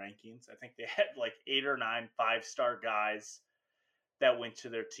recruiting rankings. I think they had like 8 or 9 5-star guys that went to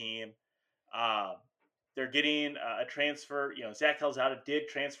their team. Um, They're getting a transfer. Zach Calzada did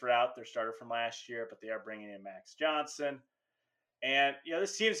transfer out, their starter from last year, but they are bringing in Max Johnson. And,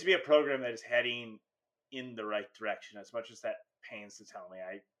 this seems to be a program that is heading in the right direction. As much as that pains to tell me,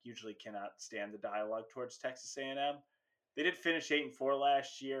 I usually cannot stand the dialogue towards Texas A&M. They did finish 8-4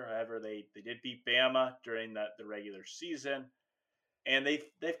 last year. However, they did beat Bama during the regular season. And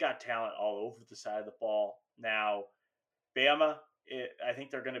they've got talent all over the side of the ball. Now, Bama, I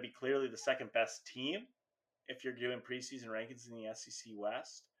think they're going to be clearly the second best team if you're doing preseason rankings in the SEC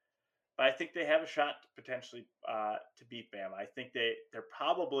West. But I think they have a shot to potentially to beat Bama. I think they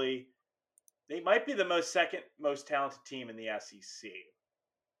might be the second most talented team in the SEC,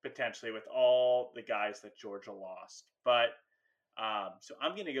 potentially, with all the guys that Georgia lost. But so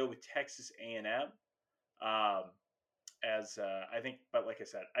I'm going to go with Texas A&M. But like I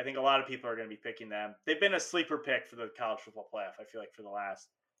said, I think a lot of people are going to be picking them. They've been a sleeper pick for the college football playoff, I feel like, for the last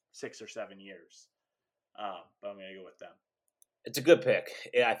 6 or 7 years. But I'm going to go with them. It's a good pick.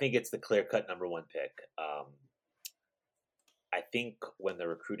 I think it's the clear-cut number one pick. I think when the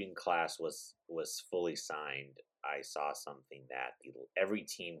recruiting class was fully signed, I saw something that every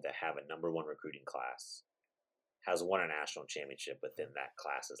team that have a number one recruiting class has won a national championship within that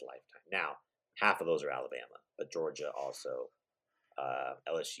class's lifetime. Now, half of those are Alabama, but Georgia also,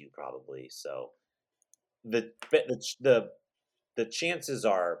 LSU probably. So the chances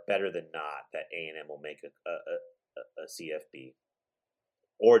are better than not that A&M will make a CFB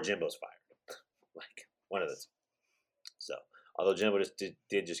or Jimbo's fired, like one of those. So, although Jimbo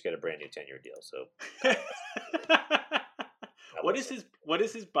did just get a brand new 10-year deal, so what is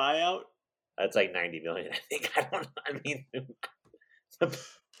his buyout? That's like $90 million, I think. I don't know. I mean,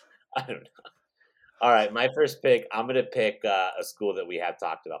 I don't know. All right, my first pick. I'm going to pick a school that we have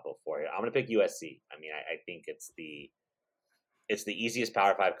talked about before here. I'm going to pick USC. I mean, I think it's the easiest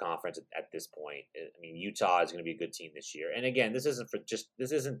Power 5 conference at this point. I mean, Utah is going to be a good team this year. And again, this isn't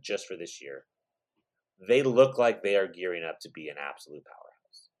just for this year. They look like they are gearing up to be an absolute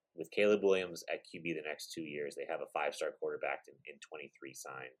powerhouse. With Caleb Williams at QB the next 2 years, they have a 5-star quarterback in 23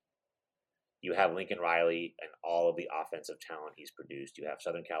 signed. You have Lincoln Riley and all of the offensive talent he's produced. You have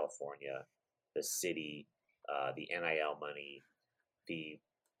Southern California, the city, the NIL money, the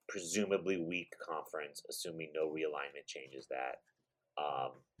presumably weak conference, assuming no realignment changes that.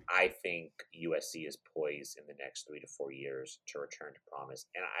 I think USC is poised in the next 3 to 4 years to return to promise.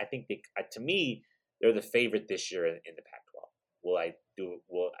 And I think to me, they're the favorite this year in the Pac-12.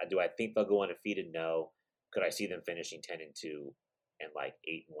 Do I think they'll go undefeated? No. Could I see them finishing 10-2 and like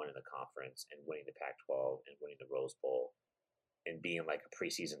 8-1 in the conference and winning the Pac-12 and winning the Rose Bowl and being like a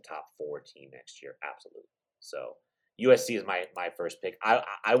preseason top 4 team next year? Absolutely. So USC is my first pick.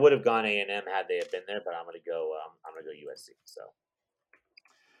 I would have gone A&M had they have been there, but I'm gonna go USC. So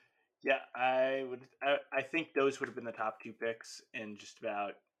yeah, I would. I think those would have been the top 2 picks in just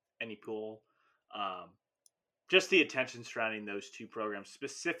about any pool. Just the attention surrounding those 2 programs,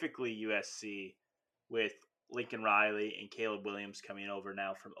 specifically USC, with Lincoln Riley and Caleb Williams coming over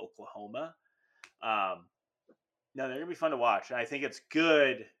now from Oklahoma. No, they're going to be fun to watch. And I think it's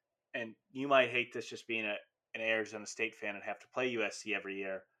good, and you might hate this just being an Arizona State fan and have to play USC every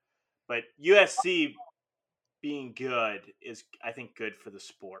year, but USC being good is, I think, good for the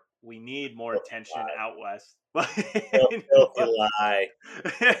sport. We need more attention out west. Filthy lie.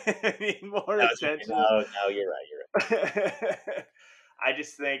 Need more attention. No, you're right. I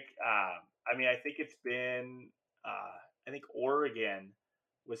just think, I think it's been, I think Oregon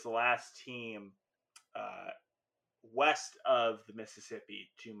was the last team west of the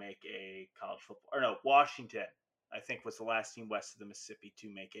Mississippi to make a college football, or no, Washington, I think, was the last team west of the Mississippi to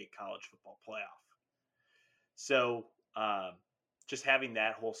make a college football playoff. So just having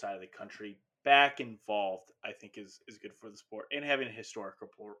that whole side of the country back involved, I think, is good for the sport. And having a historical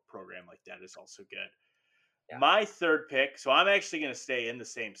program like that is also good. Yeah. My third pick, so I'm actually going to stay in the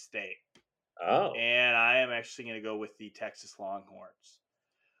same state. Oh. And I am actually going to go with the Texas Longhorns,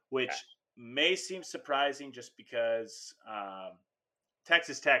 which may seem surprising just because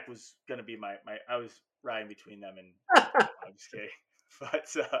Texas Tech was going to be I was riding between them and I'm just kidding.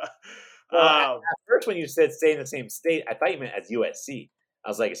 But at first, when you said stay in the same state, I thought you meant as USC. I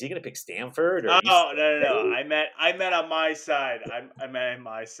was like, is he going to pick Stanford? Or no. I meant on my side. I meant on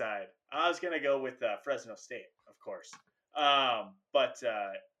my side. I was going to go with Fresno State, of course. But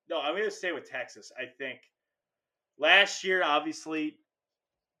no, I'm going to stay with Texas. I think last year, obviously,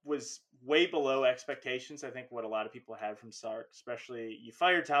 was way below expectations. I think what a lot of people had from Sark, especially you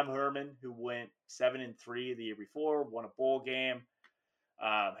fired Tom Herman, who went 7-3 the year before, won a bowl game.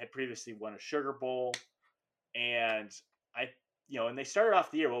 Had previously won a Sugar Bowl, and and they started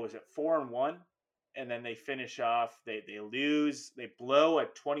off the year, what was it, 4-1, and then they finish off. They lose. They blow a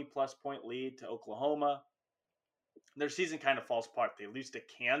 20-plus point lead to Oklahoma. Their season kind of falls apart. They lose to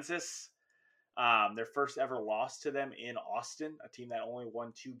Kansas. Their first ever loss to them in Austin, a team that only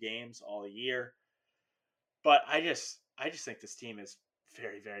won 2 games all year. But I just think this team is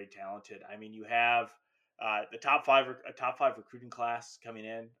very, very talented. I mean, you have a top five recruiting class coming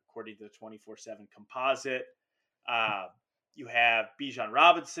in according to the 24/7 composite. You have Bijan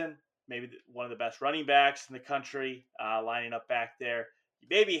Robinson, maybe one of the best running backs in the country, lining up back there. You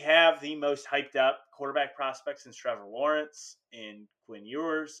maybe have the most hyped up quarterback prospects in Trevor Lawrence and Quinn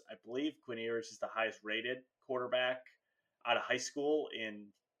Ewers. I believe Quinn Ewers is the highest rated quarterback out of high school in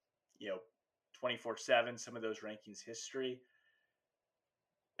 24/7, some of those rankings history.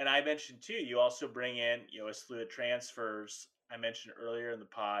 And I mentioned too, you also bring in a slew of transfers. I mentioned earlier in the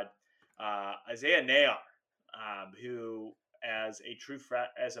pod, Isaiah Neyor, who as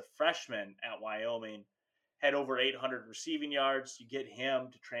a freshman at Wyoming had over 800 receiving yards. You get him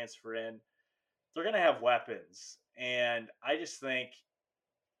to transfer in. They're going to have weapons. And I just think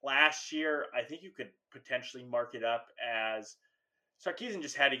last year, I think you could potentially mark it up as Sarkisian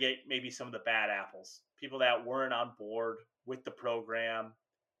just had to get maybe some of the bad apples, people that weren't on board with the program,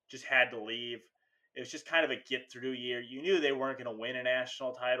 just had to leave. It was just kind of a get through year. You knew they weren't going to win a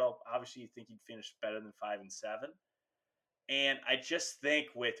national title. Obviously, you think you'd finish better than 5-7. And I just think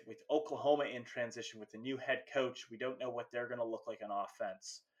with Oklahoma in transition, with the new head coach, we don't know what they're going to look like on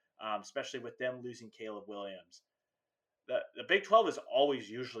offense, especially with them losing Caleb Williams. The Big 12 is always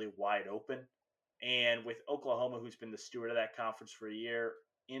usually wide open. And with Oklahoma, who's been the steward of that conference for a year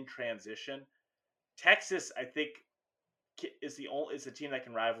in transition, Texas, I think, is the team that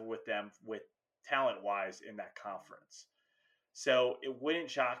can rival with them with talent-wise in that conference. So it wouldn't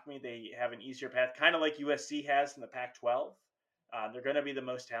shock me they have an easier path, kind of like USC has in the Pac-12. They're going to be the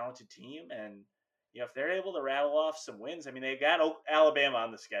most talented team, and if they're able to rattle off some wins, I mean, they've got Alabama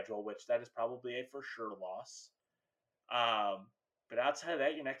on the schedule, which that is probably a for sure loss. But outside of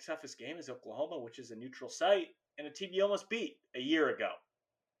that, your next toughest game is Oklahoma, which is a neutral site and a team you almost beat a year ago,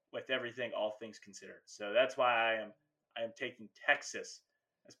 with everything, all things considered. So that's why I am taking Texas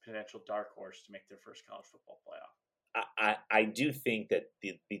as potential dark horse to make their first college football playoff. I do think that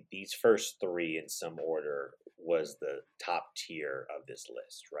these first 3 in some order was the top tier of this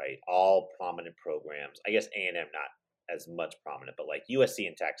list, right? All prominent programs. I guess A&M not as much prominent, but like USC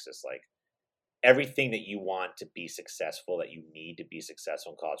and Texas, like everything that you want to be successful, that you need to be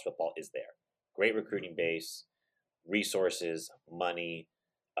successful in college football is there. Great recruiting base, resources, money,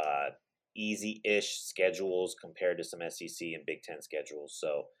 easy-ish schedules compared to some SEC and Big Ten schedules.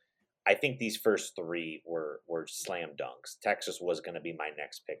 So I think these first 3 were slam dunks. Texas was going to be my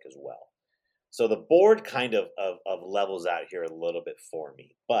next pick as well. So the board kind of levels out here a little bit for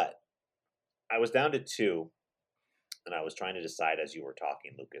me. But I was down to 2, and I was trying to decide as you were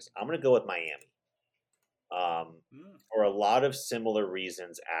talking, Lucas. I'm going to go with Miami. For a lot of similar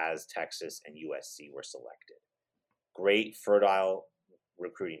reasons as Texas and USC were selected. Great, fertile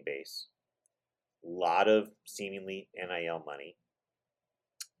recruiting base. A lot of seemingly NIL money.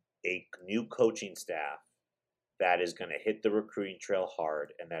 A new coaching staff that is going to hit the recruiting trail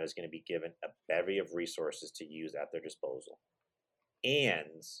hard and that is going to be given a bevy of resources to use at their disposal.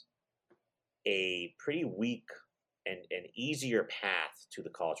 And a pretty weak and an easier path to the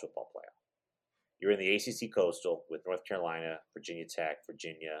college football playoff. You're in the ACC Coastal with North Carolina, Virginia Tech,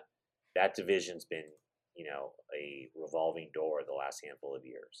 Virginia. That division's been, a revolving door the last handful of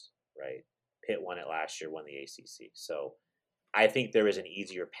years, right? Pitt won it last year, won the ACC. So I think there is an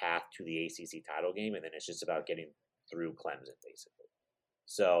easier path to the ACC title game, and then it's just about getting through Clemson, basically.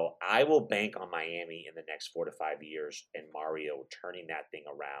 So I will bank on Miami in the next 4 to 5 years and Mario turning that thing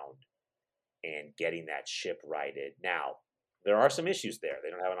around and getting that ship righted. Now, there are some issues there.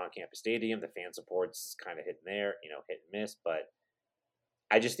 They don't have an on-campus stadium. The fan support's kind of hit and there, hit and miss. But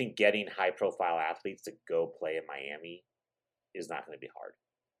I just think getting high-profile athletes to go play in Miami is not going to be hard.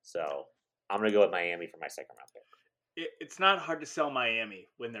 So I'm going to go with Miami for my second round pick. It's not hard to sell Miami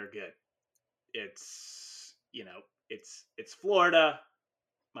when they're good. It's, it's Florida.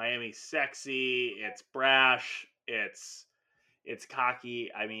 Miami's sexy. It's brash. It's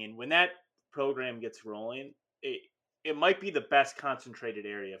cocky. I mean, when that program gets rolling, it might be the best concentrated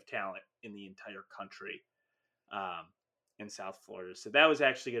area of talent in the entire country, in South Florida. So that was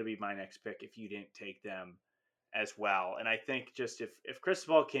actually going to be my next pick if you didn't take them as well. And I think just if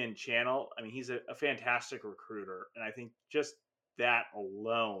Cristobal can channel, I mean, he's a fantastic recruiter. And I think just that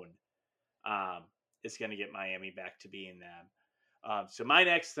alone is going to get Miami back to being them. So my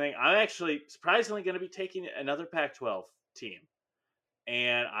next thing, I'm actually surprisingly going to be taking another Pac-12 team.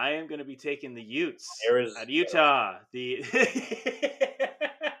 and I am going to be taking the Utes Arizona. at Utah.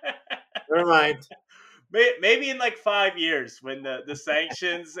 Never mind. Maybe in like 5 years when the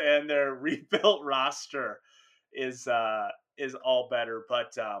sanctions and their rebuilt roster is all better.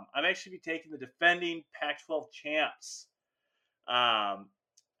 But I'm actually be taking the defending Pac-12 champs out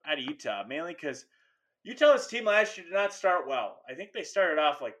of Utah, mainly because Utah's team last year did not start well. I think they started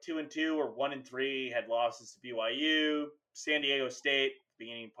off like 2-2 or 1-3, had losses to BYU, San Diego State,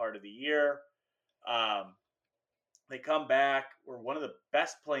 beginning part of the year. Um, they come back. Were one of the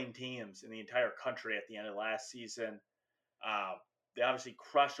best playing teams in the entire country at the end of last season. They obviously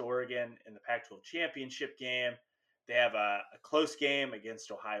crushed Oregon in the Pac-12 championship game. They have a close game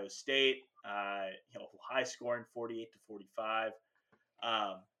against Ohio State. High scoring, 48-45.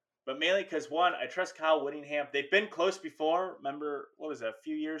 But mainly because one, I trust Kyle Whittingham. They've been close before. Remember, what was that, a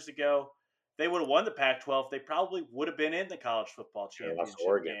few years ago? They would have won the Pac-12. They probably would have been in the college football championship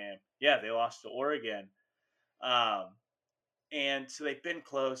game. Yeah, they lost to Oregon. And so they've been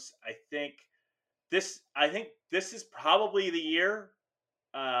close. I think this is probably the year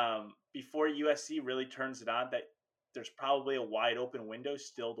before USC really turns it on that there's probably a wide open window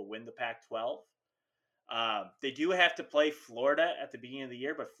still to win the Pac-12. They do have to play Florida at the beginning of the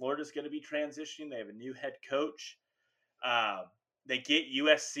year, but Florida's going to be transitioning. They have a new head coach. They get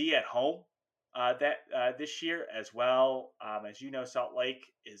USC at home this year as well. As you know, Salt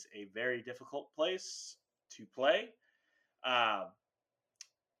Lake is a very difficult place to play.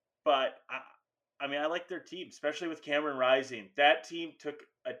 But I like their team, especially with Cameron Rising. That team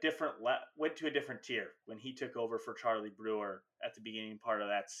went to a different tier when he took over for Charlie Brewer at the beginning part of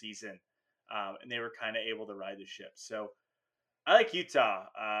that season. And they were kind of able to ride the ship. So I like Utah.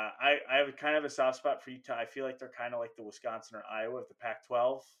 I have kind of a soft spot for Utah. I feel like they're kind of like the Wisconsin or Iowa of the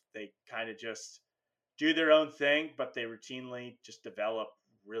Pac-12. They kind of just do their own thing, but they routinely just develop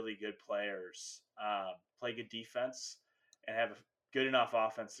really good players, play good defense, and have a good enough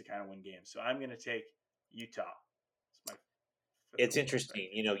offense to kind of win games. So I'm going to take Utah. It's interesting.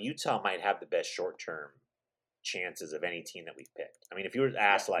 Utah might have the best short-term chances of any team that we've picked. I mean, if you were to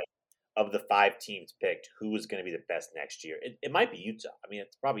ask, of the 5 teams picked, who is going to be the best next year? It might be Utah. I mean,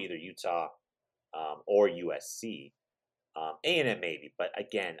 it's probably either Utah or USC. A&M maybe. But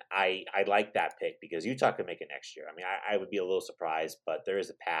again, I like that pick because Utah could make it next year. I mean, I would be a little surprised, but there is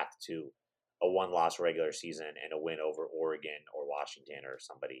a path to a 1-loss regular season and a win over Oregon or Washington or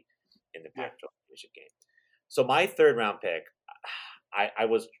somebody in the Pac-12 championship game. So my 3rd round pick, I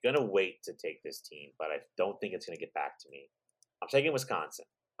was going to wait to take this team, but I don't think it's going to get back to me. I'm taking Wisconsin.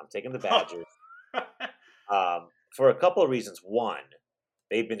 I'm taking the Badgers for a couple of reasons. One,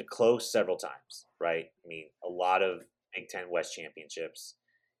 they've been close several times, right? I mean, a lot of Big Ten West championships.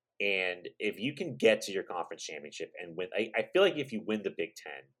 And if you can get to your conference championship and win, I feel like if you win the Big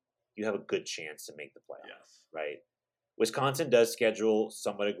Ten, you have a good chance to make the playoffs, right? Wisconsin does schedule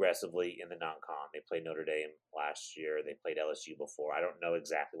somewhat aggressively in the non-con. They played Notre Dame last year. They played LSU before. I don't know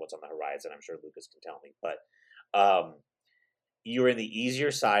exactly what's on the horizon. I'm sure Lucas can tell me. But you're in the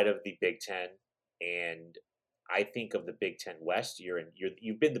easier side of the Big Ten, and I think of the Big Ten West.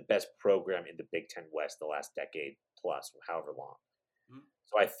 You've been the best program in the Big Ten West the last decade plus, however long. Mm-hmm.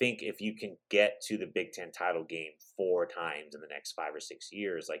 So I think if you can get to the Big Ten title game 4 times in the next 5 or 6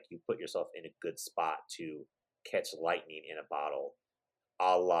 years, like you put yourself in a good spot to catch lightning in a bottle,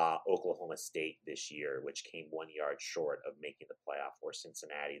 a la Oklahoma State this year, which came 1 yard short of making the playoff, or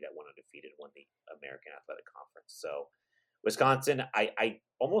Cincinnati that went undefeated, won the American Athletic Conference. So Wisconsin, I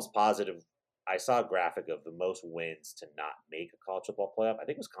almost positive. I saw a graphic of the most wins to not make a college football playoff. I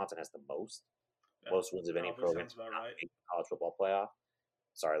think Wisconsin has the most wins of any program to not make a college football playoff.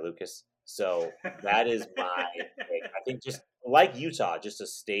 Sorry, Lucas. So that is my pick. I think just like Utah, just a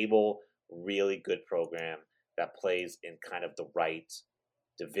stable, really good program that plays in kind of the right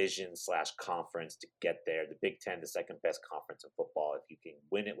division/conference to get there. The Big Ten, the second best conference in football. If you can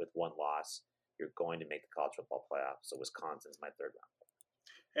win it with 1 loss, you're going to make the college football playoff. So Wisconsin's my 3rd round.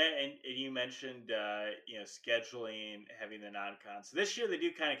 And you mentioned scheduling, having the non-con. So this year they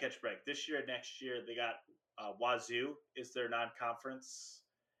do kind of catch a break. This year, next year they got Wazoo is their non-conference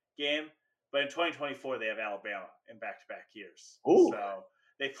game, but in 2024 they have Alabama in back-to-back years. Ooh. So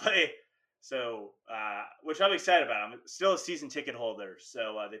they play. So which I'm excited about. I'm still a season ticket holder.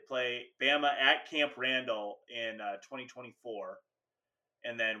 So they play Bama at Camp Randall in 2024,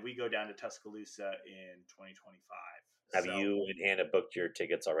 and then we go down to Tuscaloosa in 2025. Have you and Hannah booked your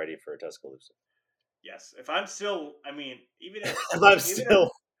tickets already for Tuscaloosa? Yes. If I'm still, even if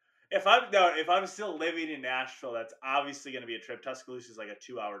if I'm still living in Nashville, that's obviously going to be a trip. Tuscaloosa is like a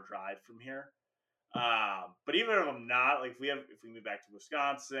 2-hour drive from here. But even if I'm not, like if we move back to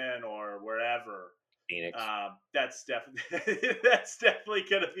Wisconsin or wherever, Phoenix. that's definitely that's definitely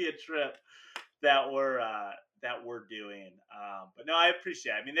going to be a trip that we're doing. But no, I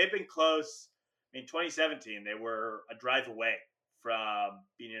appreciate it. I mean, they've been close. I mean, 2017, they were a drive away from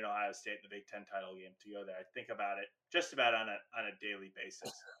being in Ohio State in the Big Ten title game to go there. I think about it just about on a daily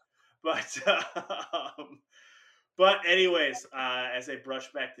basis. But but anyways, as I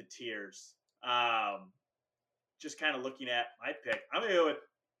brush back the tears, just kind of looking at my pick, I'm gonna go with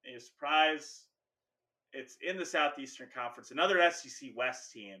a surprise. It's in the Southeastern Conference, another SEC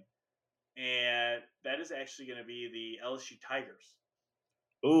West team, and that is actually going to be the LSU Tigers.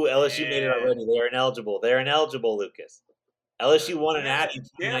 Ooh, LSU made it And already. They're ineligible. They're ineligible, Lucas. LSU won an damn it, Natty in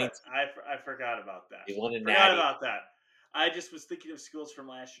damn 2019. it! I forgot about that. They won a Forgot Natty. about that. I just was thinking of schools from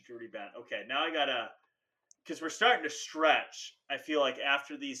last year to rebound. Okay, now I gotta, because we're starting to stretch. I feel like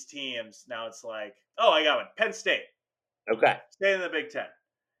after these teams, now it's like, oh, I got one. Penn State, Okay. stay in the Big Ten.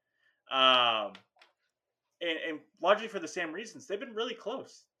 Um, and largely for the same reasons. They've been really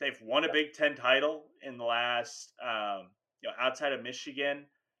close. They've won a Big Ten title in the last, outside of Michigan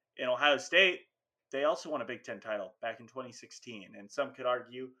and Ohio State. They also won a Big Ten title back in 2016. And some could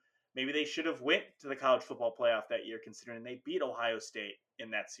argue maybe they should have went to the college football playoff that year, considering they beat Ohio State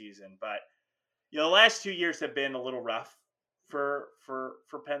in that season. But the last 2 years have been a little rough for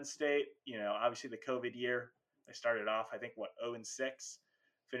Penn State. Obviously the COVID year, they started off, I think, 0-6,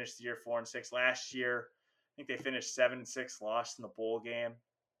 finished the year 4-6. Last year, I think they finished 7-6, lost in the bowl game.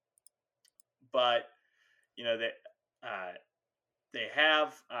 But they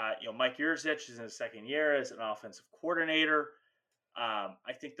have Mike Yurcich is in his second year as an offensive coordinator.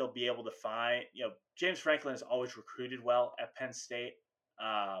 I think they'll be able to find. James Franklin has always recruited well at Penn State.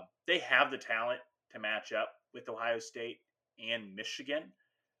 They have the talent to match up with Ohio State and Michigan.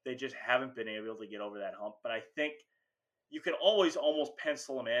 They just haven't been able to get over that hump. But I think you can always almost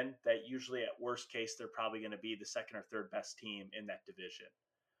pencil them in that usually at worst case, they're probably going to be the second or third best team in that division.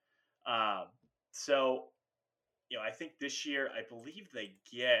 So, I think this year, I believe they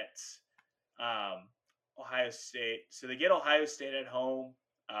get Ohio State. So they get Ohio State at home.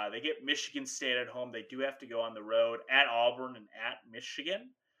 They get Michigan State at home. They do have to go on the road at Auburn and at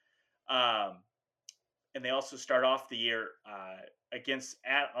Michigan. And they also start off the year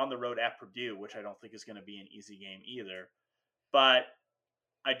on the road at Purdue, which I don't think is going to be an easy game either. But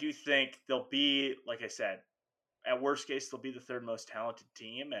I do think they'll be, like I said, at worst case, they'll be the third most talented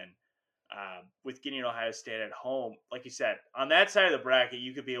team. And with getting Ohio State at home, like you said, on that side of the bracket,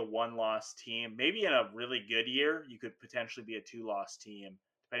 you could be a one-loss team. Maybe in a really good year, you could potentially be a two-loss team,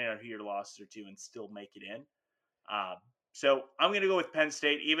 depending on who your losses are to, and still make it in. So I'm going to go with Penn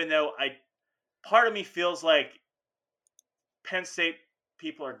State, even though part of me feels like Penn State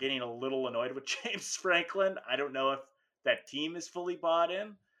people are getting a little annoyed with James Franklin. I don't know if that team is fully bought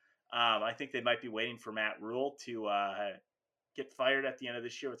in. I think they might be waiting for Matt Rule to get fired at the end of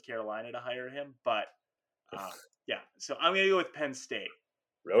this year with Carolina to hire him. But yeah, so I'm going to go with Penn State.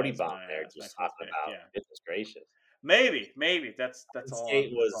 Rody Bomb there, just talking about. Yeah. Goodness gracious. Maybe that's all.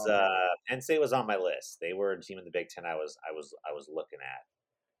 Penn State was on my list. They were a team in the Big Ten I was looking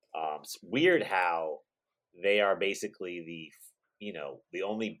at. It's weird how they are basically the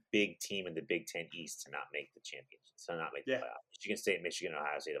only big team in the Big Ten East to not make the championship, to not make the playoff. Michigan State, Michigan, and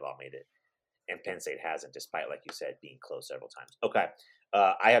Ohio State have all made it, and Penn State hasn't, despite, like you said, being close several times. Okay,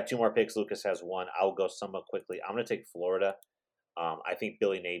 I have two more picks. Lucas has one. I'll go somewhat quickly. I'm going to take Florida. I think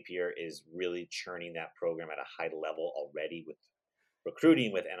Billy Napier is really churning that program at a high level already with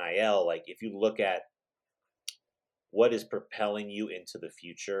recruiting, with NIL. Like, if you look at what is propelling you into the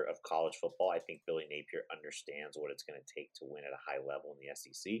future of college football, I think Billy Napier understands what it's going to take to win at a high level in the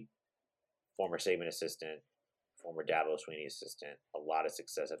SEC. Former Saban assistant, former Dabo Swinney assistant, a lot of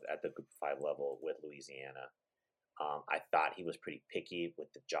success at the Group 5 level with Louisiana. I thought he was pretty picky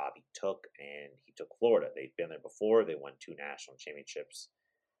with the job he took, and he took Florida. They've been there before. They won 2 national championships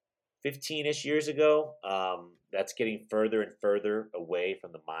 15-ish years ago. That's getting further and further away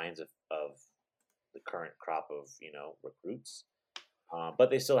from the minds of the current crop of recruits, but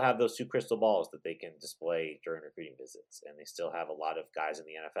they still have those 2 crystal balls that they can display during recruiting visits, and they still have a lot of guys in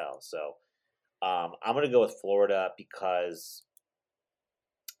the NFL. So I'm going to go with Florida because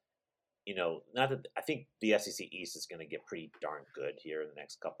not that I think the SEC East is going to get pretty darn good here in the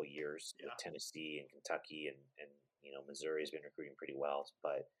next couple of years. With Tennessee and Kentucky and Missouri has been recruiting pretty well,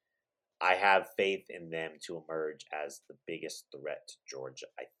 but I have faith in them to emerge as the biggest threat to Georgia,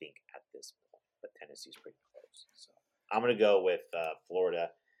 I think, at this point. But Tennessee's pretty close. So I'm going to go with Florida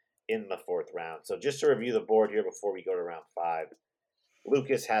in the 4th round. So just to review the board here before we go to round 5,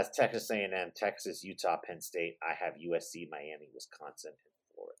 Lucas has Texas A&M, Texas, Utah, Penn State. I have USC, Miami, Wisconsin,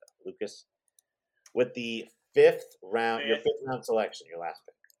 and Florida. Lucas, with the your fifth round selection, your last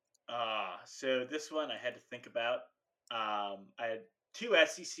pick. So this one I had to think about. I had two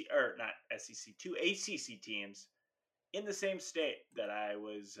two ACC teams in the same state that I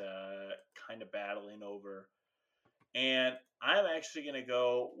was kind of battling over. And I'm actually going to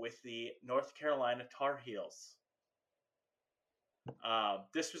go with the North Carolina Tar Heels.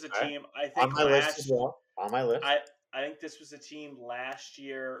 This was a team I think On my list. I think this was a team last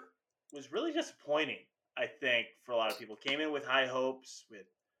year was really disappointing. I think for a lot of people came in with high hopes with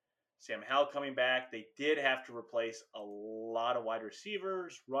Sam Howell coming back. They did have to replace a lot of wide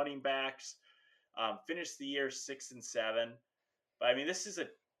receivers, running backs. Finished the year 6-7. But I mean, this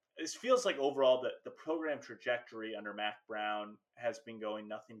feels like overall the program trajectory under Mac Brown has been going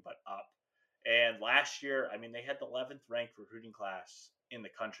nothing but up. And last year, I mean, they had the 11th ranked recruiting class in the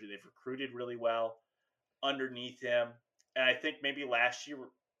country. They've recruited really well underneath him. And I think maybe last year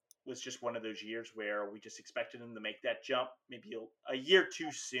was just one of those years where we just expected him to make that jump maybe a year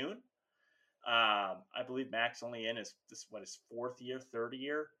too soon. I believe Mac's only in his third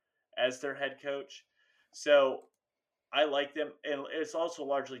year as their head coach. So I like them, and it's also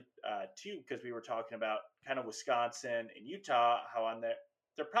largely too because we were talking about kind of Wisconsin and Utah, how on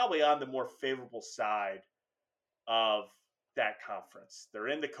they're probably on the more favorable side of that conference. They're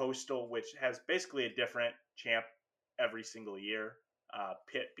in the Coastal, which has basically a different champ every single year.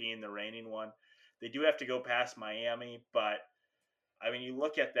 Pitt being the reigning one. They do have to go past Miami, but I mean, you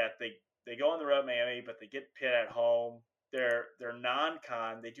look at that, they go on the road at Miami, but they get Pitt at home. They're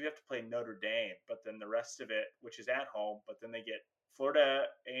non-con. They do have to play Notre Dame, but then the rest of it, which is at home, but then they get Florida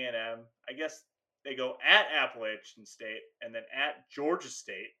A&M. I guess they go at Appalachian State and then at Georgia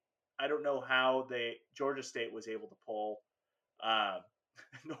State. I don't know how Georgia State was able to pull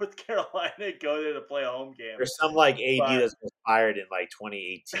North Carolina go there to play a home game. There's some like AD that's fired in like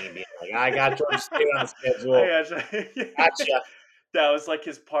 2018 being like, I got Georgia State on the schedule. Gotcha. That was like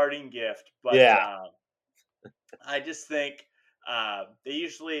his parting gift. But yeah. I just think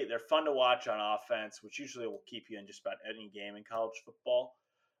they're fun to watch on offense, which usually will keep you in just about any game in college football.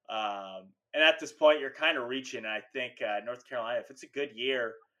 And at this point, you're kind of reaching. I think North Carolina, if it's a good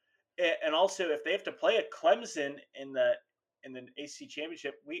year, and also if they have to play a Clemson in the ACC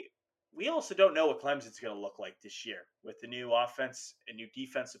championship, we also don't know what Clemson's going to look like this year with the new offense and new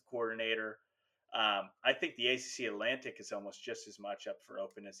defensive coordinator. I think the ACC Atlantic is almost just as much up for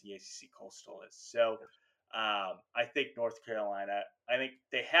open as the ACC Coastal is. So I think North Carolina, I think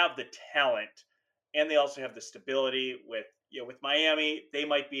they have the talent and they also have the stability with Miami. They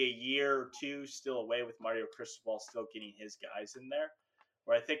might be a year or two still away with Mario Cristobal still getting his guys in there.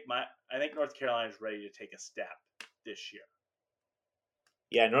 Where I think North Carolina is ready to take a step this year.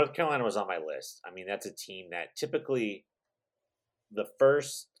 Yeah, North Carolina was on my list. I mean, that's a team that typically the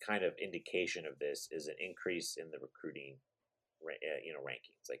first kind of indication of this is an increase in the recruiting,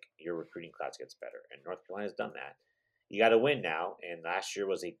 rankings. Like your recruiting class gets better, and North Carolina's done that. You got to win now, and last year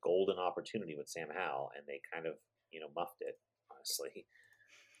was a golden opportunity with Sam Howell, and they kind of muffed it, honestly.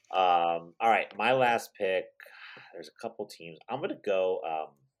 All right, my last pick. There's a couple teams. I'm gonna go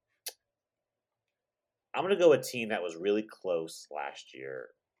a team that was really close last year,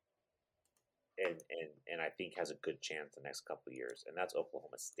 and I think has a good chance the next couple of years, and that's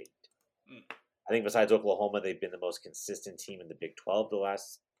Oklahoma State. I think besides Oklahoma, they've been the most consistent team in the Big 12 the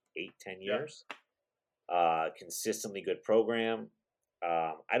last 8-10 years. Yeah. Consistently good program.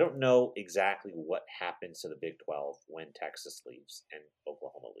 I don't know exactly what happens to the Big 12 when Texas leaves and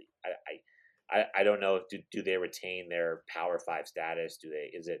Oklahoma leaves. I don't know. Do they retain their Power 5 status?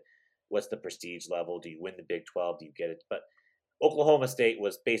 What's the prestige level? Do you win the Big 12? Do you get it? But Oklahoma State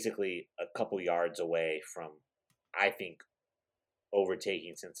was basically a couple yards away from, I think,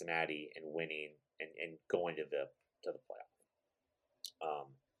 overtaking Cincinnati and winning and going to the playoff.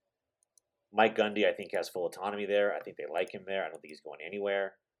 Mike Gundy, I think, has full autonomy there. I think they like him there. I don't think he's going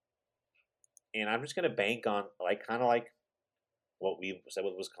anywhere. And I'm just going to bank on kind of like what we said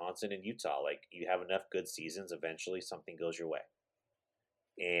with Wisconsin and Utah. Like, you have enough good seasons, eventually something goes your way.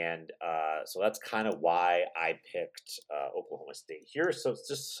 And so that's kind of why I picked Oklahoma State. So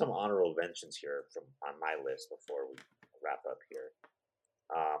just some honorable mentions here on my list before we wrap up here.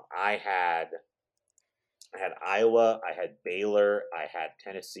 I had Iowa, I had Baylor, I had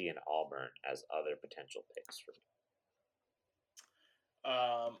Tennessee and Auburn as other potential picks for me.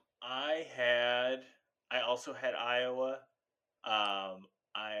 I also had Iowa.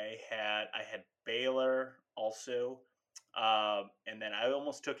 I had Baylor also. And then I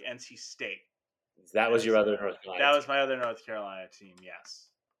almost took NC State. That was your other North Carolina That was team. my other North Carolina team, yes.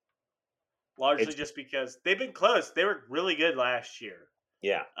 Largely just because they've been close. They were really good last year.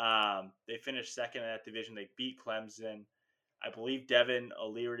 Yeah. They finished second in that division. They beat Clemson. I believe Devin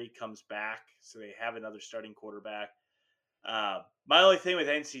O'Leary comes back, so they have another starting quarterback. My only thing with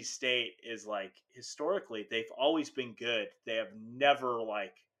NC State is, like, historically, they've always been good. They have never,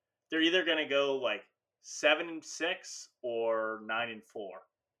 like, they're either going to go like 7-6 or 9-4.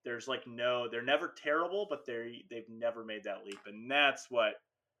 There's like they're never terrible, but they've never made that leap, and that's what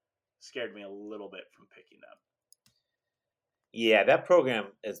scared me a little bit from picking them. Yeah, that program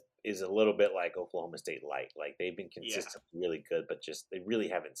is a little bit like Oklahoma State light. Like, they've been consistently really good, but just they really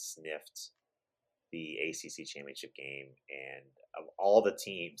haven't sniffed the ACC championship game. And of all the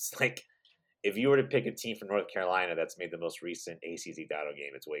teams, like, if you were to pick a team from North Carolina that's made the most recent ACC title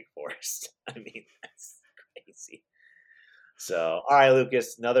game, it's Wake Forest. I mean, that's crazy. So, all right,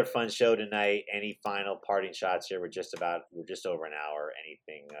 Lucas, another fun show tonight. Any final parting shots here? We're just over an hour.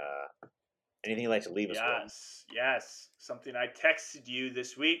 Anything you'd like to leave us with? Yes. Something I texted you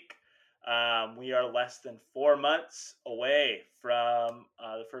this week. We are less than 4 months away from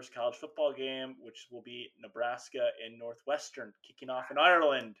the first college football game, which will be Nebraska and Northwestern kicking off in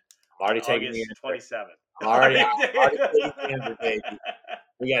Ireland. I'm already taking the under. 27th. I'm already taking the under, baby.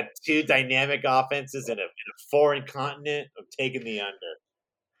 We got two dynamic offenses in a foreign continent. I'm taking the under.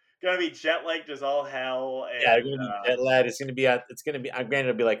 Gonna be jet lagged as all hell. And, they're gonna be jet lagged. It's gonna be. Granted,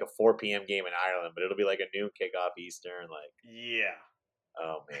 it'll be like a 4 p.m. game in Ireland, but it'll be like a noon kickoff Eastern. Like, yeah.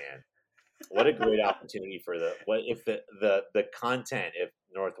 Oh man, what a great opportunity for the content if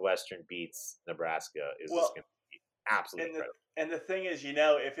Northwestern beats Nebraska is just gonna be absolutely incredible. And the thing is,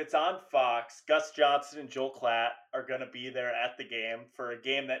 if it's on Fox, Gus Johnson and Joel Klatt are going to be there at the game for a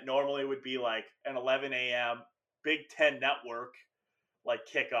game that normally would be like an 11 a.m. Big Ten Network like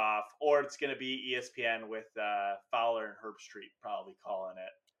kickoff, or it's going to be ESPN with Fowler and Herbstreit probably calling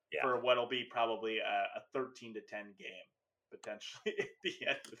it for what'll be probably a 13-10 game potentially at the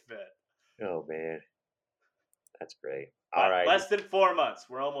end of it. Oh man, that's great. All right, less than 4 months,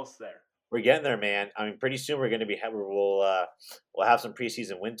 we're almost there. We're getting there, man. I mean, pretty soon we're going to be. We'll have some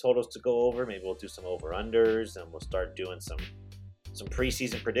preseason win totals to go over. Maybe we'll do some over unders, and we'll start doing some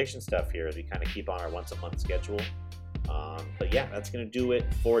preseason prediction stuff here as we kind of keep on our once a month schedule. But yeah, that's going to do it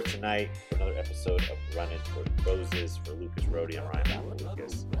for tonight for another episode of Running for Roses. For Lucas Rohde, I'm Ryan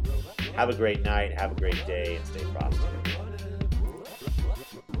Lucas. Have a great night. Have a great day, and stay prosperous.